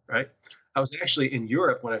places, right? I was actually in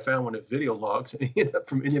Europe when I found one of video logs, and he ended up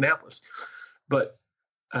from Indianapolis. But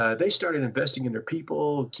they started investing in their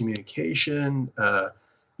people, communication,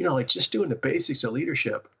 like just doing the basics of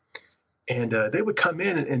leadership. And they would come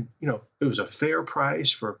in, and it was a fair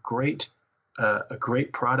price for a great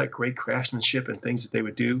product, great craftsmanship, and things that they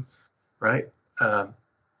would do, right? And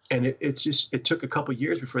it took a couple of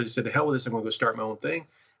years before they said, to hell with this, I'm going to go start my own thing.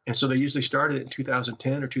 And so they usually started in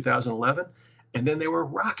 2010 or 2011, and then they were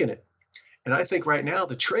rocking it. And I think right now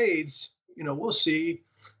the trades, we'll see,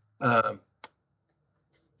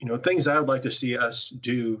 things I would like to see us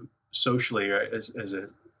do socially, right, as a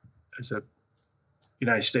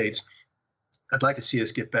United States. I'd like to see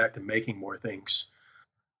us get back to making more things.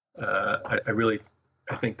 I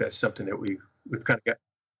think that's something that we've kind of got,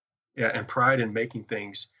 and pride in making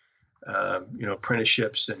things,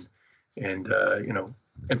 apprenticeships and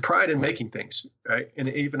pride in making things, right? And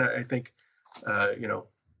even I think,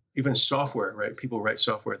 even software, right? People write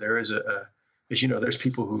software. There is there's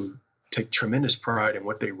people who take tremendous pride in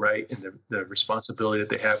what they write and the responsibility that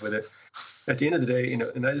they have with it. At the end of the day,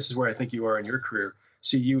 and this is where I think you are in your career.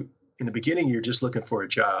 See, you in the beginning, you're just looking for a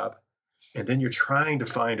job. And then you're trying to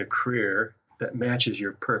find a career that matches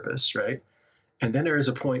your purpose, right? And then there is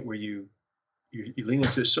a point where you lean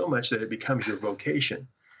into it so much that it becomes your vocation.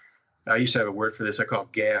 I used to have a word for this I call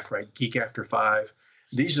GAF, right? Geek After 5.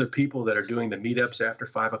 These are the people that are doing the meetups after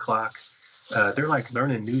 5 o'clock. They're like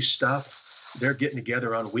learning new stuff. They're getting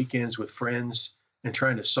together on weekends with friends and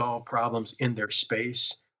trying to solve problems in their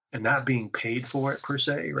space and not being paid for it per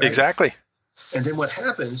se, right? Exactly. And then what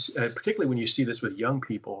happens, particularly when you see this with young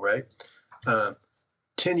people, right?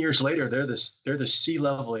 10 years later, they're the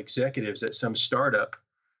C-level executives at some startup,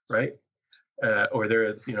 right? Or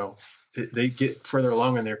they get further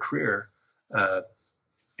along in their career.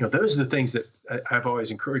 Those are the things that I've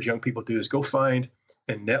always encouraged young people to do, is go find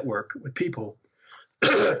and network with people,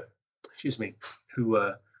 excuse me,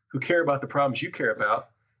 who care about the problems you care about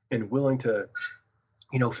and willing to,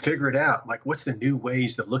 figure it out. Like, what's the new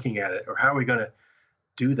ways of looking at it, or how are we going to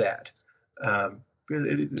do that?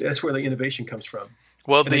 That's where the innovation comes from.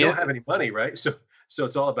 Well, they don't have any money, right? So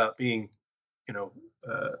it's all about being,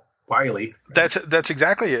 wily. Right? That's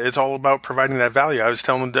exactly it. It's all about providing that value. I was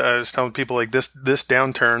telling people like this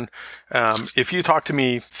downturn. If you talked to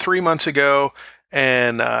me 3 months ago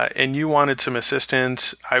and you wanted some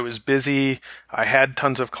assistance, I was busy. I had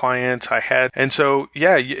tons of clients.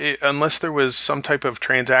 Unless there was some type of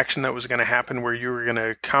transaction that was going to happen where you were going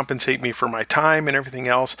to compensate me for my time and everything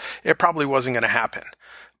else, it probably wasn't going to happen.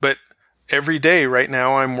 But every day right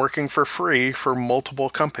now, I'm working for free for multiple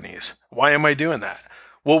companies. Why am I doing that?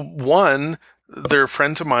 Well, one, they're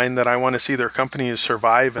friends of mine that I want to see their companies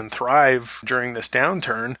survive and thrive during this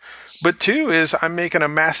downturn. But two is I'm making a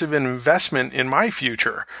massive investment in my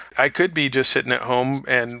future. I could be just sitting at home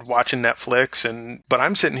and watching Netflix, but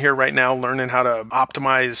I'm sitting here right now learning how to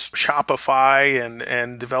optimize Shopify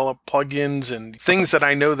and develop plugins and things that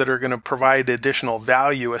I know that are going to provide additional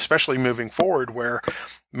value, especially moving forward, where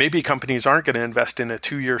maybe companies aren't going to invest in a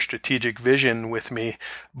 2-year strategic vision with me,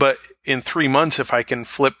 but in 3 months, if I can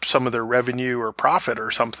flip some of their revenue or profit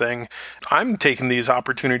or something, I'm taking these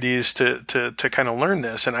opportunities to kind of learn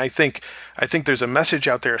this. And I think there's a message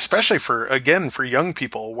out there, especially for young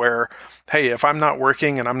people, where, hey, if I'm not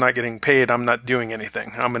working and I'm not getting paid, I'm not doing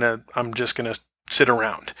anything. I'm just going to sit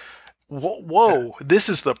around. Whoa, this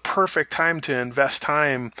is the perfect time to invest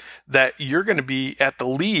time that you're going to be at the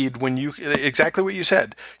lead when exactly what you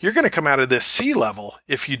said. You're going to come out of this C-level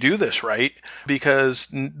if you do this right, because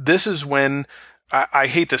this is when, I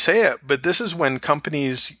hate to say it, but this is when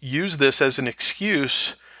companies use this as an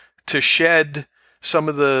excuse to shed some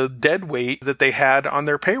of the dead weight that they had on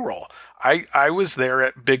their payroll. I was there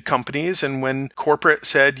at big companies, and when corporate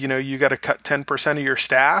said, you got to cut 10% of your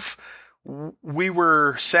staff, we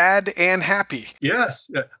were sad and happy.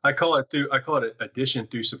 Yes, I call it addition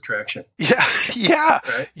through subtraction. Yeah,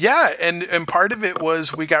 right? Yeah. And part of it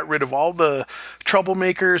was we got rid of all the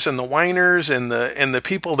troublemakers and the whiners and the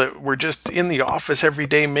people that were just in the office every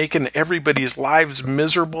day making everybody's lives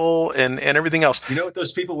miserable and everything else. You know what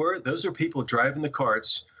those people were? Those are people driving the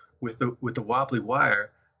carts with the wobbly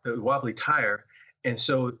wire, the wobbly tire. And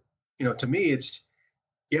so, to me, it's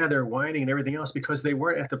yeah, they're whining and everything else because they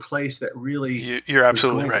weren't at the place that really You're was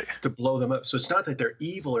absolutely going right. to blow them up. So it's not that they're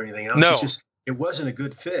evil or anything else. It's No. just it wasn't a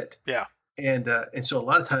good fit. Yeah. And so a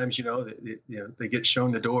lot of times, they get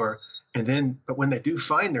shown the door, and then but when they do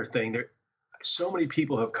find their thing, there so many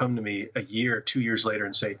people have come to me a year, 2 years later,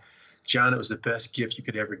 and say, "John, it was the best gift you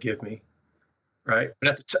could ever give me." Right?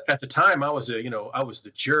 But at the time, I was I was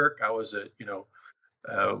the jerk. I was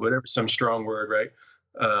whatever, some strong word, right?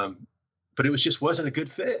 But it wasn't a good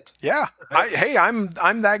fit. Yeah. Right?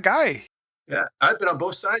 I'm that guy. Yeah, I've been on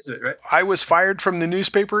both sides of it, right? I was fired from the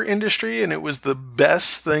newspaper industry, and it was the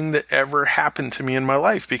best thing that ever happened to me in my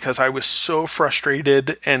life because I was so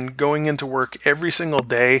frustrated and going into work every single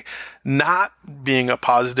day, not being a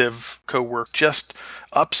positive coworker, just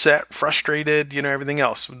upset, frustrated, everything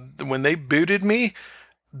else. When they booted me,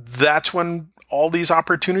 that's when all these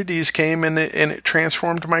opportunities came, and it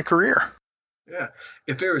transformed my career. Yeah.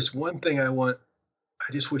 If there is one thing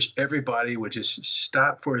I just wish everybody would just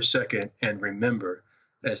stop for a second and remember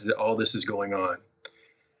as all this is going on.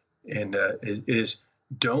 And it is,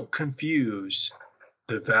 don't confuse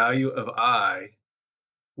the value of I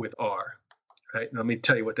with R, right? And let me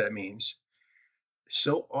tell you what that means.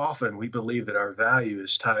 So often we believe that our value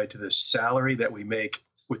is tied to the salary that we make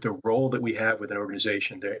with the role that we have with an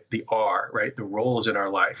organization, the R, right? The roles in our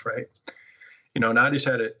life, right? And I just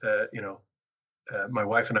had my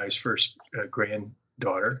wife and I's first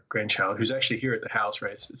grandchild, who's actually here at the house,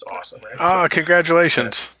 right? It's awesome, right? Oh,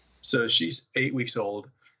 congratulations. So she's 8 weeks old.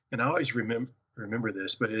 And I always remember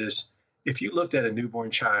this, but it is, if you looked at a newborn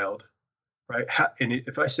child, right?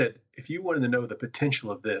 If I said, if you wanted to know the potential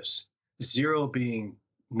of this, 0 being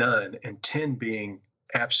none and 10 being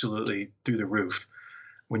absolutely through the roof,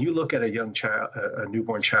 when you look at a young child, a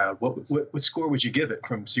newborn child, what score would you give it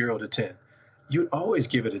from 0 to 10? You'd always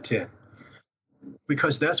give it a 10.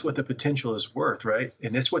 Because that's what the potential is worth, right?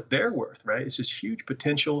 And that's what they're worth, right? It's this huge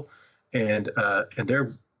potential, and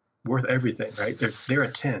they're worth everything, right? They're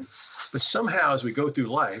a 10. But somehow, as we go through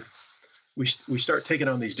life, we start taking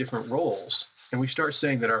on these different roles, and we start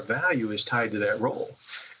saying that our value is tied to that role,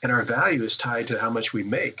 and our value is tied to how much we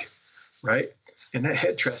make, right? And that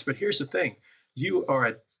head trash. But here's the thing: you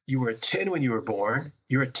were a 10 when you were born.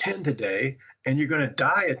 You're a 10 today. And you're going to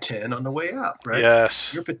die a 10 on the way up, right?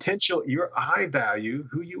 Yes. Your potential, your I value,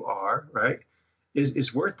 who you are, right,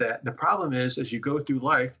 is worth that. The problem is, as you go through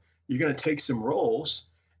life, you're going to take some roles,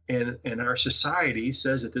 and our society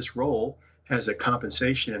says that this role has a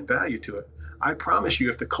compensation and value to it. I promise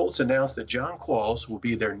you, if the Colts announce that John Qualls will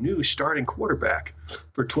be their new starting quarterback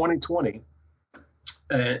for 2020,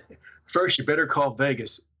 first you better call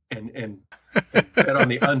Vegas and bet on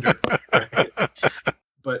the under. Right?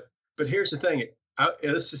 But here's the thing.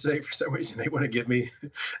 Let's just say for some reason they want to give me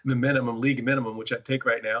the league minimum, which I take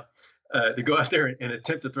right now, to go out there and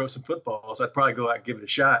attempt to throw some footballs. I'd probably go out and give it a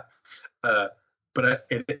shot. But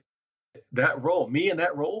that role, me in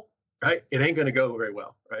that role, right, it ain't going to go very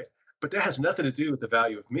well, right? But that has nothing to do with the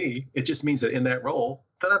value of me. It just means that in that role,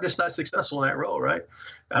 that I'm just not successful in that role, right?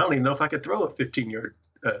 I don't even know if I could throw a 15-yard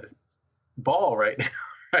ball right now.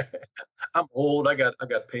 Right? I'm old. I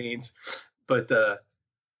got pains, but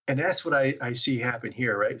and that's what I see happen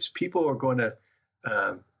here, right? So people are going to,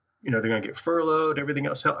 they're going to get furloughed, everything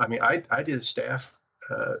else. I mean, I did a staff,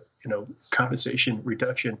 compensation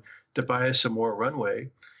reduction to buy us some more runway.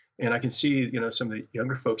 And I can see, some of the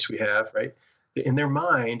younger folks we have, right? In their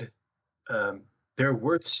mind, they're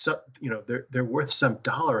worth some, they're worth some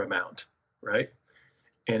dollar amount, right?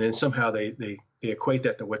 And then somehow they equate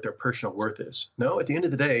that to what their personal worth is. No, at the end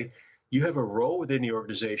of the day, you have a role within the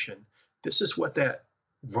organization. This is what that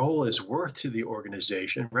role is worth to the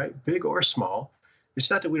organization, right? Big or small.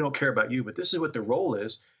 It's not that we don't care about you, but this is what the role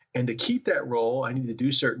is. And to keep that role, I need to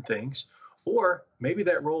do certain things, or maybe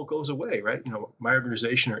that role goes away, right? My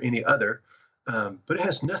organization or any other, but it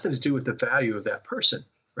has nothing to do with the value of that person,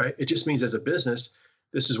 right? It just means as a business,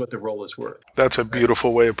 this is what the role is worth. That's a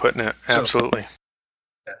beautiful way of putting it. Absolutely.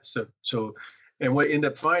 So, and what you end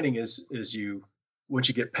up finding is once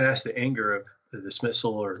you get past the anger of the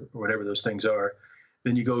dismissal or whatever those things are,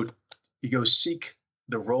 then you go seek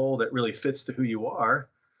the role that really fits to who you are,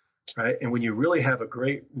 right? And when you really have a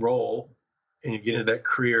great role and you get into that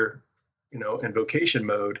career, and vocation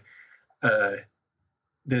mode,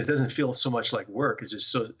 then it doesn't feel so much like work. It's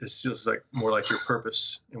just like more like your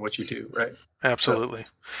purpose in what you do, right? Absolutely.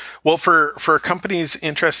 Well, for companies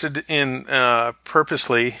interested in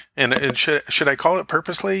Purposely, and should I call it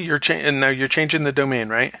Purposely? And now you're changing the domain,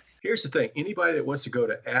 right? Here's the thing. Anybody that wants to go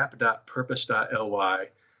to app.purpose.ly,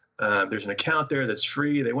 there's an account there that's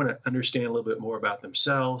free. They want to understand a little bit more about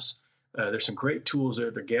themselves. There's some great tools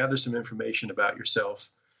there to gather some information about yourself.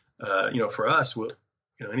 For us,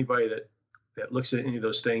 anybody that looks at any of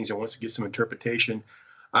those things and wants to get some interpretation,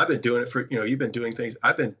 I've been doing it for, you've been doing things.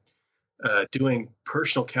 I've been doing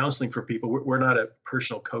personal counseling for people. We're not a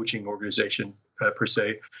personal coaching organization per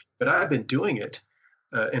se, but I've been doing it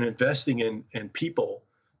and investing in people,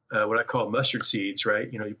 what I call mustard seeds,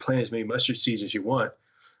 right? You plant as many mustard seeds as you want.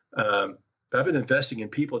 But I've been investing in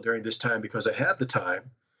people during this time because I have the time.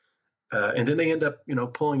 And then they end up,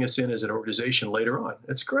 pulling us in as an organization later on.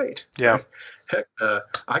 It's great. Yeah. Right? Heck,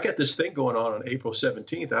 I got this thing going on April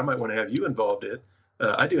 17th. I might want to have you involved in.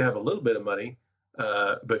 I do have a little bit of money,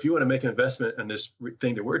 but if you want to make an investment in this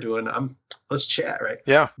thing that we're doing, let's chat, right?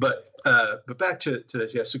 Yeah. But back to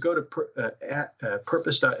this, yeah. So go to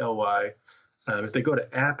purpose.ly. If they go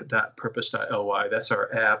to app.purpose.ly, that's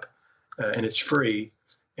our app, and it's free,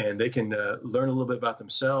 and they can learn a little bit about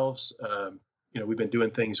themselves. We've been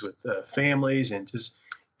doing things with families and just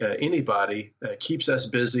anybody keeps us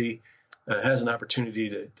busy, has an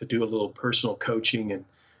opportunity to do a little personal coaching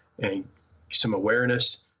and some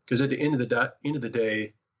awareness. Because at the end of the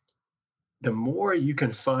day, the more you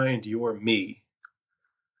can find your me,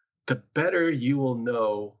 the better you will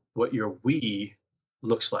know what your we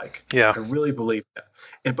looks like. Yeah. I really believe that.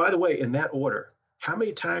 And by the way, in that order, how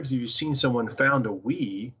many times have you seen someone found a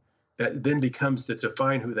we that then becomes to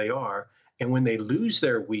define who they are? And when they lose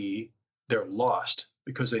their we, they're lost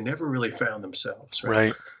because they never really found themselves.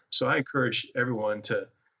 Right. So I encourage everyone to,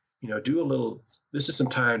 do a little, this is some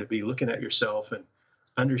time to be looking at yourself and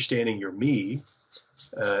understanding your me,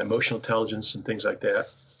 emotional intelligence and things like that.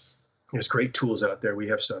 There's great tools out there. We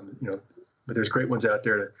have some, but there's great ones out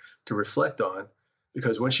there to reflect on,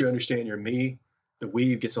 because once you understand your me, the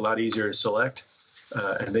we gets a lot easier to select.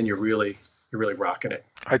 And then you're really rocking it.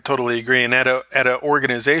 I totally agree. And at an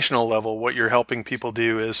organizational level, what you're helping people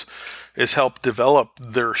do is help develop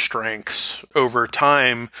their strengths over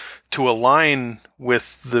time to align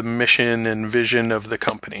with the mission and vision of the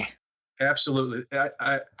company. Absolutely.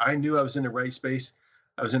 I knew I was in the right space.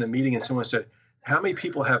 I was in a meeting and someone said, how many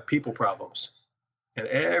people have people problems? And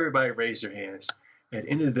everybody raised their hands. At the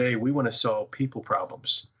end of the day, we want to solve people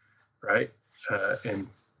problems, right? And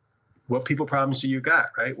what people problems do you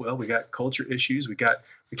got, right? Well, we got culture issues. We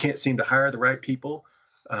can't seem to hire the right people.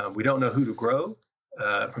 We don't know who to grow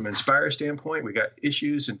from an Inspire standpoint. We got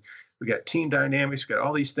issues and we got team dynamics. We got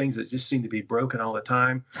all these things that just seem to be broken all the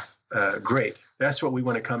time. Great. That's what we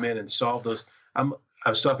want to come in and solve those. I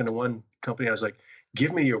was talking to one company. I was like,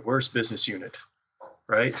 give me your worst business unit,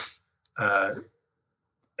 right? And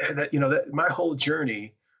that my whole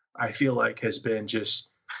journey, I feel like, has been just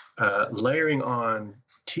layering on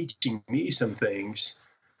teaching me some things,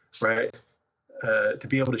 right? To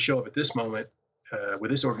be able to show up at this moment with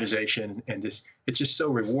this organization, and it's just so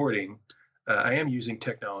rewarding. I am using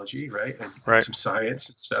technology, right? And some science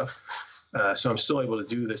and stuff. So I'm still able to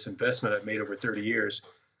do this investment I've made over 30 years.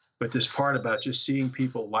 But this part about just seeing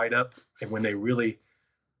people light up and when they really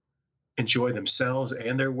enjoy themselves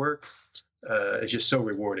and their work is just so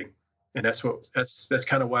rewarding. And that's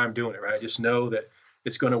kind of why I'm doing it, right? I just know that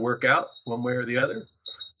it's going to work out one way or the other.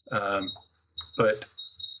 But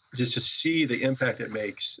just to see the impact it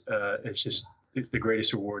makes, it's just the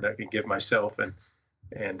greatest reward I can give myself.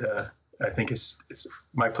 And I think it's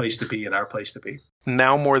my place to be and our place to be.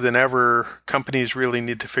 Now more than ever, companies really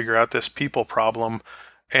need to figure out this people problem.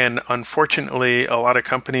 And unfortunately, a lot of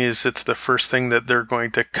companies, it's the first thing that they're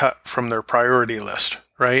going to cut from their priority list,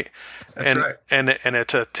 right? That's right. And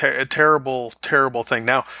it's a terrible, terrible thing.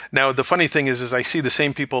 Now the funny thing is I see the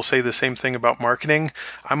same people say the same thing about marketing.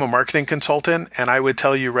 I'm a marketing consultant, and I would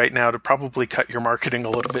tell you right now to probably cut your marketing a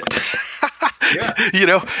little bit.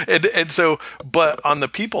 Yeah. And so, but on the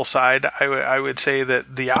people side, I would say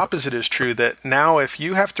that the opposite is true, that now if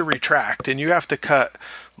you have to retract and you have to cut,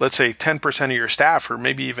 let's say 10% of your staff or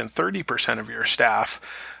maybe even 30% of your staff,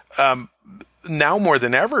 now more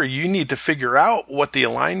than ever, you need to figure out what the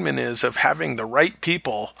alignment is of having the right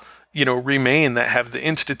people, remain, that have the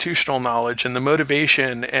institutional knowledge and the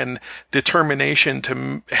motivation and determination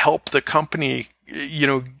to help the company,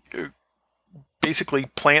 basically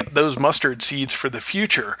plant those mustard seeds for the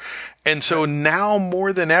future. And so now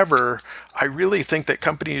more than ever, I really think that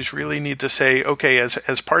companies really need to say, okay,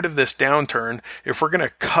 as part of this downturn, if we're going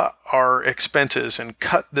to cut our expenses and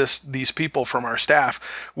cut these people from our staff,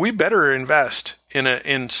 we better invest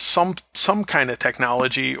in some kind of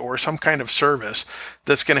technology or some kind of service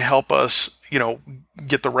that's going to help us,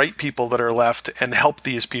 get the right people that are left and help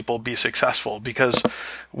these people be successful, because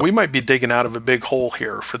we might be digging out of a big hole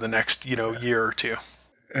here for the next, year or two.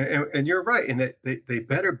 And you're right. And that they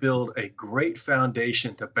better build a great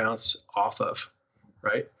foundation to bounce off of,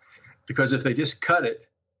 right? Because if they just cut it,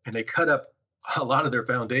 and they cut up a lot of their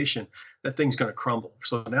foundation, that thing's going to crumble.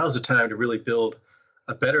 So now's the time to really build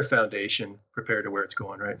a better foundation prepared to where it's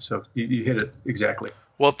going, right? So you hit it exactly.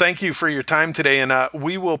 Well, thank you for your time today, and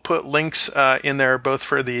we will put links in there both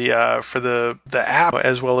for the app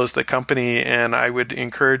as well as the company. And I would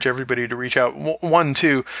encourage everybody to reach out. One,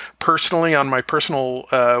 too, personally on my personal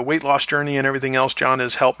weight loss journey and everything else, John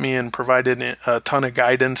has helped me and provided a ton of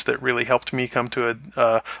guidance that really helped me come to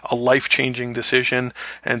a life-changing decision.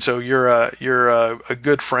 And so you're a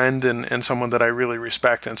good friend and someone that I really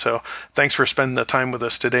respect. And so thanks for spending the time with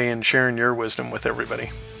us today and sharing your wisdom with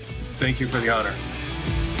everybody. Thank you for the honor.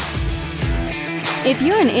 If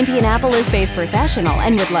you're an Indianapolis-based professional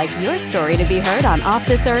and would like your story to be heard on Off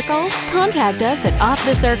the Circle, contact us at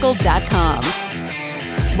offthecircle.com.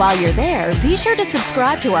 While you're there, be sure to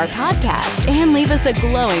subscribe to our podcast and leave us a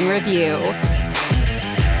glowing review.